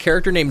 There's a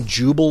character named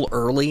Jubal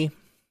Early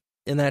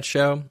in that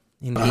show.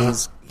 And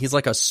he's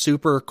like a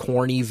super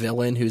corny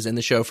villain who's in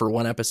the show for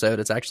one episode.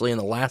 It's actually in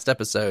the last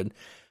episode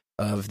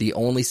of the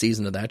only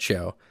season of that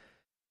show.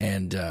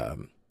 And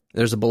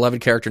there's a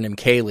beloved character named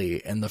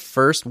Kaylee, and the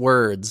first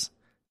words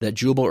that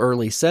Jubal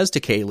Early says to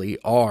Kaylee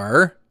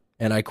are,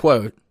 and I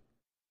quote,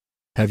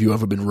 "Have you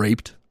ever been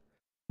raped?"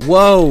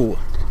 Whoa!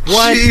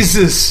 What?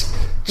 Jesus!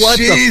 What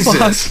Jesus.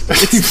 the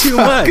fuck? It's too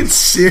fucking much.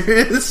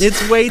 Serious?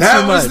 It's way too much.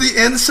 That was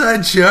the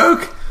inside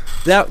joke?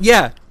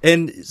 Yeah,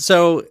 and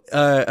so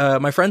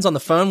my friend's on the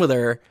phone with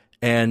her,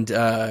 and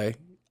I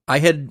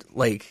had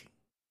like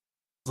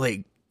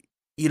I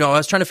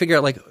was trying to figure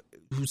out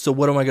so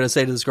what am I going to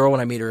say to this girl when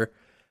I meet her,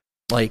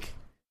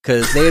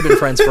 because they had been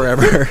friends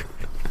forever,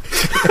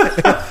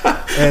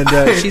 and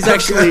she's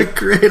actually a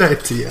great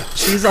idea.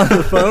 She's on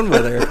the phone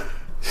with her,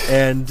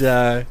 and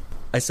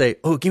I say,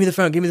 "Oh, give me the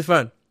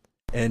phone,"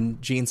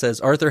 and Gene says,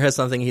 "Arthur has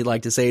something he'd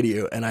like to say to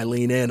you," and I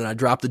lean in and I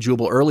drop the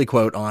Jubal Early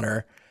quote on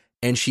her.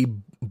 And she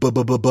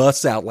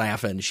busts out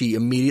laughing. She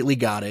immediately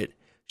got it.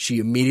 She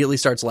immediately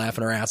starts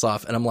laughing her ass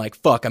off. And I'm like,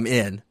 fuck, I'm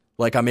in.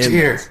 Like, I'm in.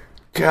 Dear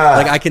God.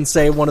 Like, I can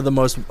say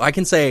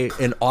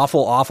an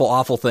awful, awful,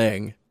 awful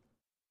thing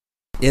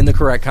in the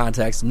correct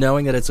context,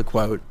 knowing that it's a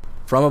quote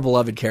from a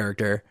beloved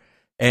character.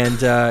 And,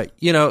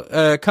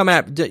 come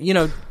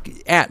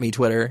at me,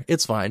 Twitter.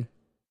 It's fine.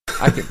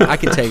 I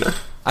can take it.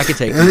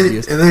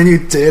 And then you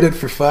dated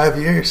for 5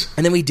 years.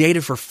 And then we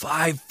dated for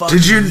 5 fucking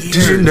years.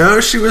 Did you know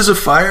she was a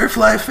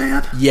Firefly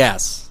fan?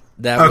 Yes.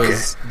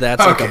 That's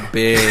like a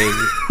big,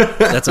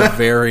 that's a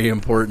very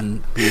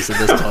important piece of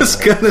this puzzle. I was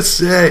gonna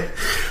say,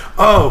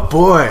 oh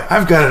boy,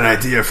 I've got an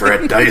idea for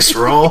a dice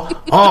roll.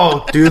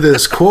 I'll do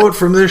this quote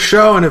from this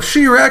show, and if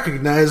she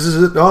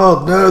recognizes it,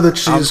 I'll know that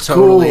she's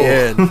totally cool.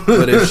 in.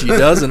 But if she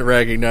doesn't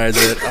recognize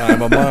it,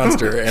 I'm a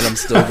monster, and I'm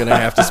still gonna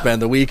have to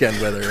spend the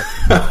weekend with her.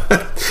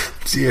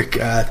 Dear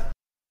God.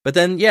 But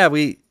then,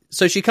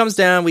 so she comes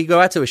down, we go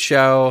out to a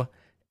show,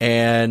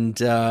 and,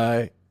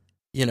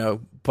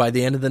 by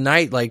the end of the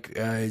night,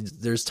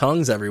 there's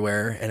tongues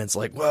everywhere, and it's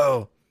like,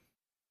 whoa.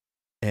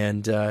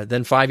 And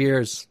then 5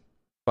 years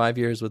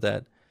with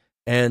that.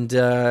 And,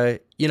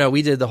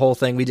 we did the whole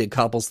thing. We did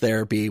couples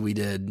therapy. We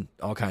did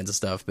all kinds of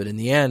stuff. But in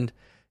the end,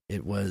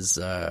 it was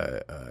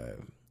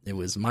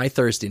my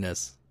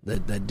thirstiness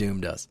that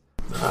doomed us.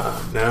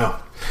 Oh, no.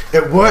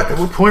 At what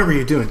point were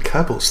you doing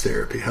couples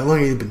therapy? How long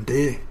have you been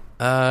dating?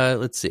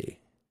 Let's see.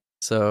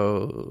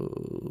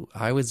 So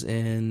I was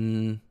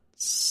in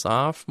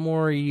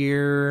sophomore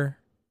year,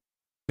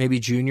 maybe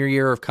junior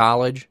year of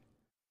college.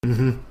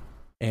 Mm-hmm.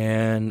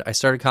 And I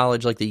started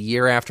college the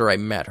year after I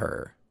met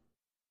her.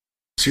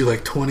 So you're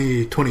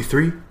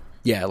 23?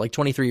 Yeah,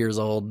 23 years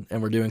old,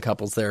 and we're doing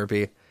couples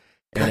therapy.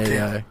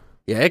 And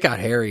it got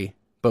hairy.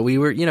 But we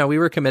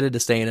were committed to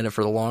staying in it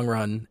for the long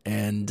run.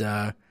 And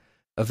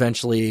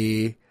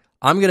eventually,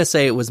 I'm going to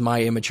say it was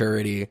my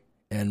immaturity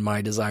and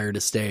my desire to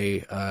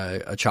stay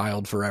a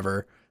child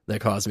forever that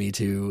caused me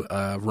to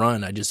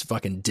run. I just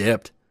fucking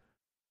dipped.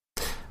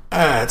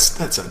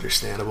 That's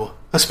understandable,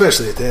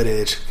 especially at that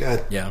age.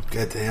 God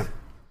damn.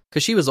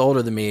 Because she was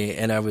older than me,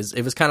 and it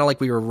was kind of like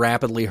we were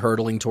rapidly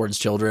hurtling towards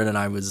children, and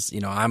I was,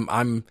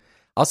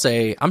 I'll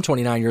say I'm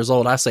 29 years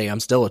old. I say I'm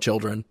still a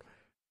children.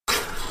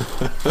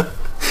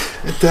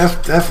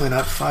 Definitely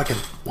not fucking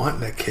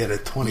wanting a kid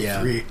at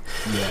 23.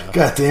 Yeah.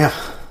 God damn.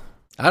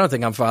 I don't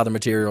think I'm father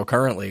material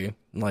currently.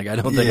 I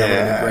don't think I would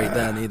have been great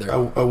then either.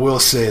 I will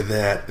say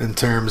that in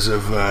terms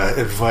of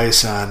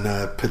advice on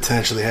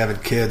potentially having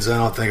kids, I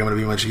don't think I'm going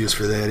to be much use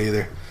for that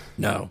either.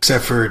 No.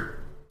 Except for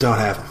don't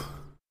have them.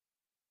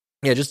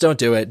 Yeah, just don't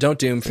do it. Don't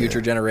doom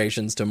future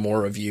generations to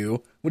more of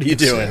you. What are you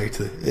doing?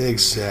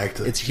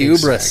 Exactly. It's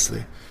hubris.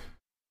 Exactly.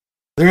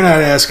 They're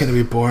not asking to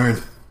be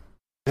born.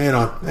 They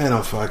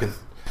don't fucking...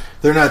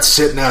 They're not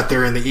sitting out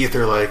there in the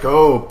ether like,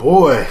 oh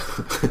boy...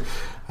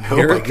 I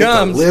hope I get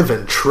to live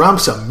in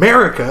Trump's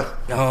America.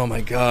 Oh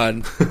my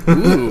God!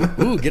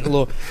 Ooh, getting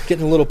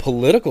a little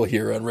political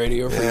here on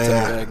Radio Free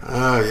Talk.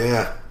 Oh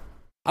yeah.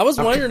 I was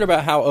wondering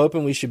about how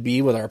open we should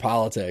be with our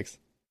politics.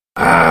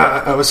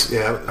 I was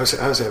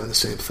having the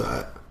same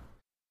thought.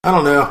 I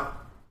don't know.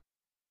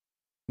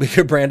 We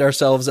could brand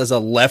ourselves as a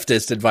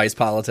leftist advice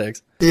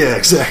politics. Yeah,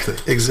 exactly.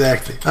 We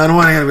don't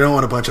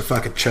want a bunch of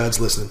fucking chuds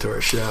listening to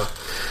our show.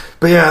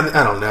 But yeah,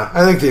 I don't know.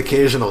 I think the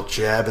occasional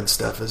jab and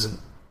stuff isn't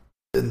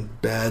in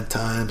bad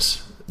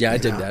times. Yeah, I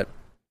dig that.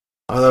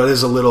 Although it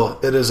is a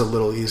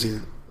little easy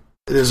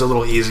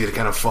to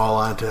kind of fall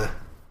onto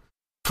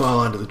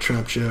the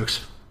Trump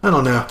jokes. I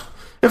don't know.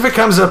 If it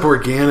comes up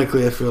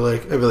organically, I feel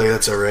like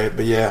that's all right.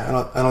 But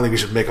yeah, I don't think we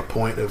should make a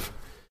point of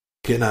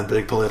getting on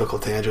big political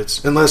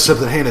tangents unless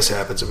something heinous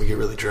happens and we get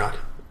really drunk.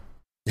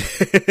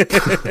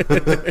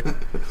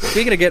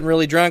 Speaking of getting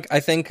really drunk, I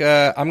think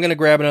I'm going to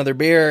grab another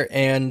beer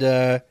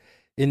and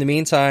in the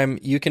meantime,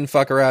 you can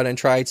fuck around and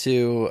try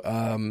to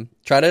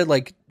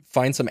like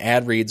find some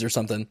ad reads or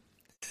something.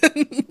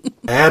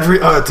 Ad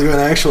read? Oh, do an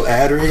actual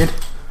ad read?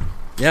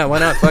 Yeah, why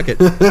not? Fuck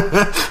it.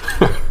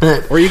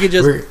 Or you could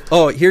just...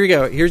 Oh, here you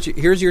go.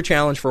 Here's your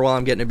challenge for while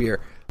I'm getting a beer.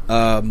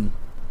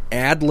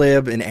 Ad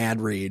lib and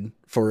ad read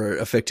for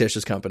a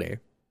fictitious company.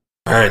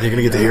 All right, you're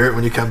gonna get to hear it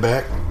when you come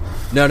back.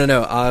 No.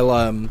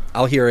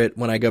 I'll hear it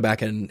when I go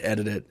back and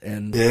edit it,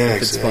 and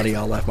if it's funny,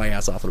 I'll laugh my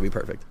ass off. It'll be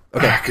perfect.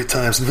 Okay, good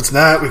times. If it's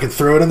not, we can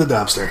throw it in the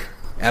dumpster.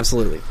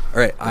 Absolutely.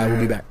 All right, I will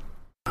be back.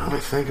 Let me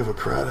think of a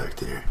product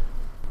here.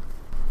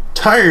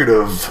 Tired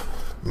of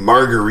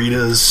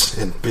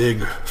margaritas in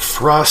big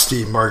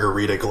frosty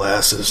margarita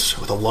glasses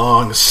with a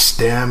long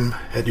stem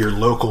at your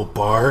local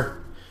bar?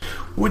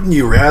 Wouldn't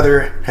you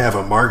rather have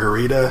a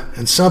margarita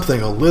and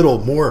something a little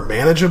more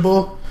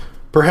manageable?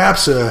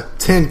 Perhaps a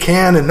tin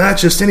can, and not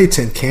just any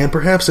tin can,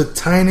 perhaps a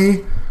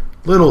tiny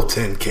little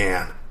tin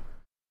can.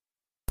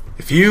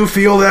 If you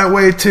feel that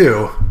way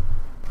too,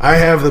 I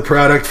have the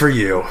product for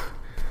you.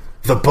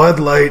 The Bud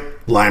Light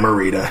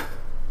Lime-A-Rita.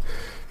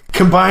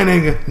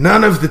 Combining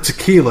none of the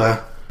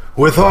tequila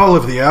with all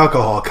of the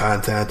alcohol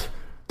content,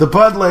 the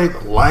Bud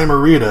Light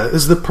Lime-A-Rita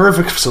is the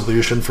perfect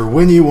solution for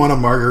when you want a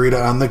margarita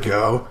on the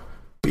go,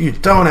 but you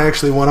don't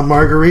actually want a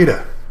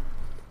margarita.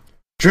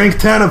 Drink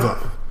 10 of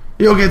them.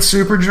 You'll get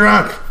super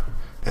drunk.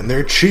 And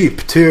they're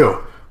cheap,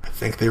 too. I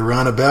think they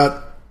run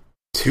about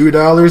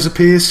 $2 a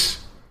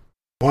piece.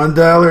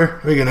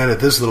 $1. We can edit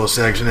this little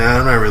section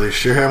out. I'm not really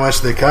sure how much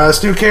they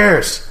cost. Who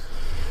cares?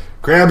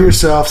 Grab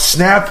yourself,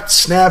 snap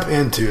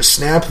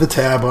the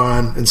tab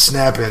on, and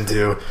snap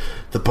into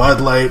the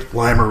Bud Light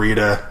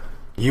Lime-A-Rita.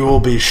 You will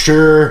be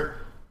sure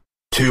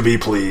to be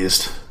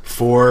pleased.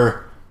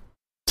 For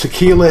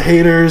tequila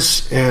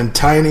haters and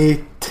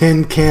tiny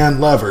tin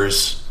can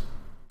lovers,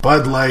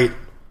 Bud Light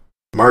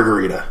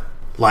Lime-A-Rita.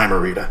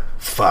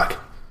 Fuck.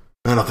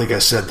 I don't think I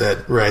said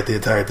that right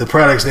the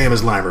product's name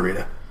is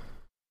Lime-A-Rita.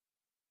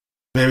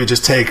 Maybe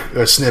just take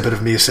a snippet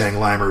of me saying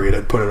Lime-A-Rita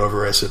and put it over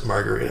where I said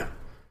margarita.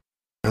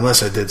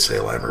 Unless I did say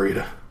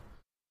Lime-A-Rita.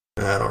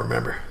 I don't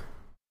remember.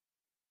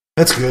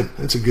 That's good.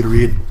 That's a good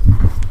read.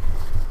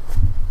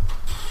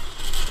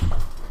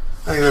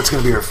 I think that's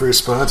going to be our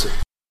first sponsor.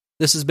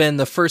 This has been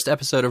the first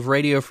episode of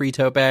Radio Free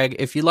Tote Bag.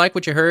 If you like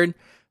what you heard,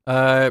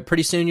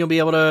 pretty soon you'll be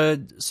able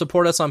to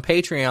support us on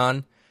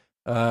Patreon.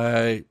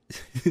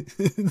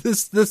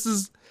 This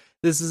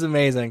is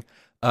amazing.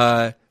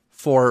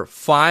 For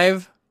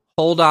 $5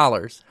 whole.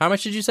 How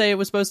much did you say it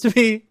was supposed to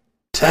be?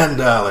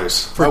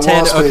 $10. For my 10,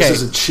 wall space okay.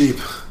 Isn't cheap.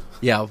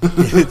 Yeah,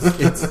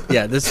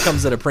 this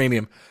comes at a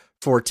premium.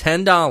 For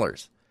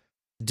 $10,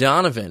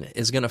 Donovan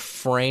is going to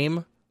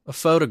frame a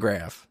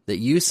photograph that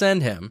you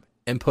send him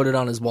and put it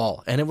on his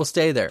wall, and it will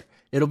stay there.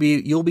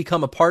 You'll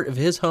become a part of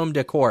his home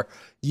decor.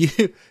 You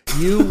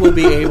will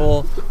be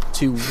able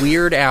to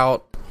weird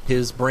out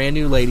his brand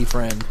new lady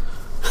friend.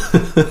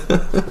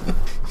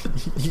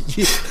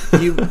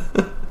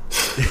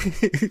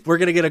 We're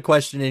gonna get a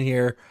question in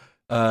here.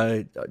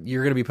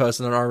 You're gonna be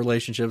posting on our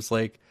relationships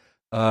like,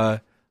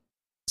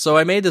 so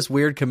I made this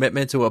weird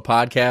commitment to a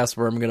podcast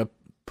where I'm gonna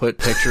put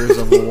pictures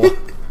of a wall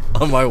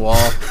on my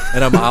wall,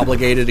 and I'm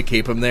obligated to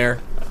keep them there.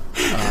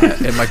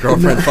 And my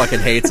girlfriend fucking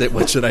hates it.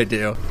 What should I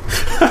do?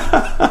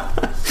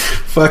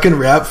 Fucking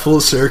wrap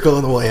full circle,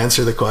 and we'll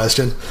answer the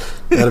question.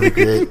 That'll be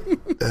great.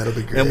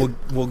 And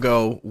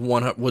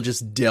we'll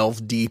just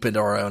delve deep into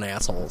our own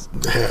assholes.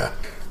 Yeah.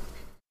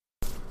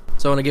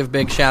 So I want to give a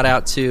big shout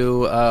out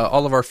to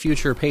all of our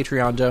future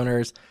Patreon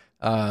donors,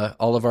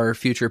 all of our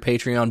future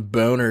Patreon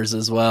boners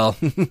as well.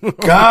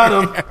 Got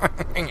him.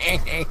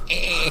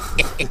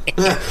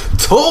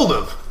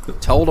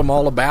 Told him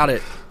all about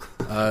it.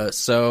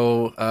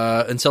 So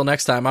until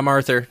next time, I'm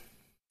Arthur.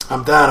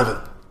 I'm Donovan.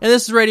 And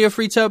this is Radio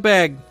Free Tote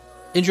Bag.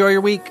 Enjoy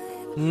your week.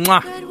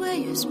 Mwah. Right where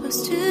you're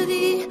supposed to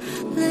be,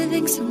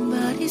 living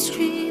somebody's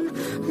dream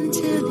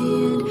until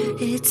the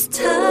end. It's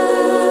time.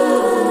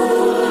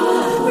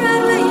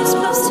 Right where you're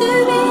supposed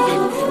to be,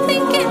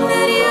 thinking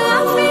that you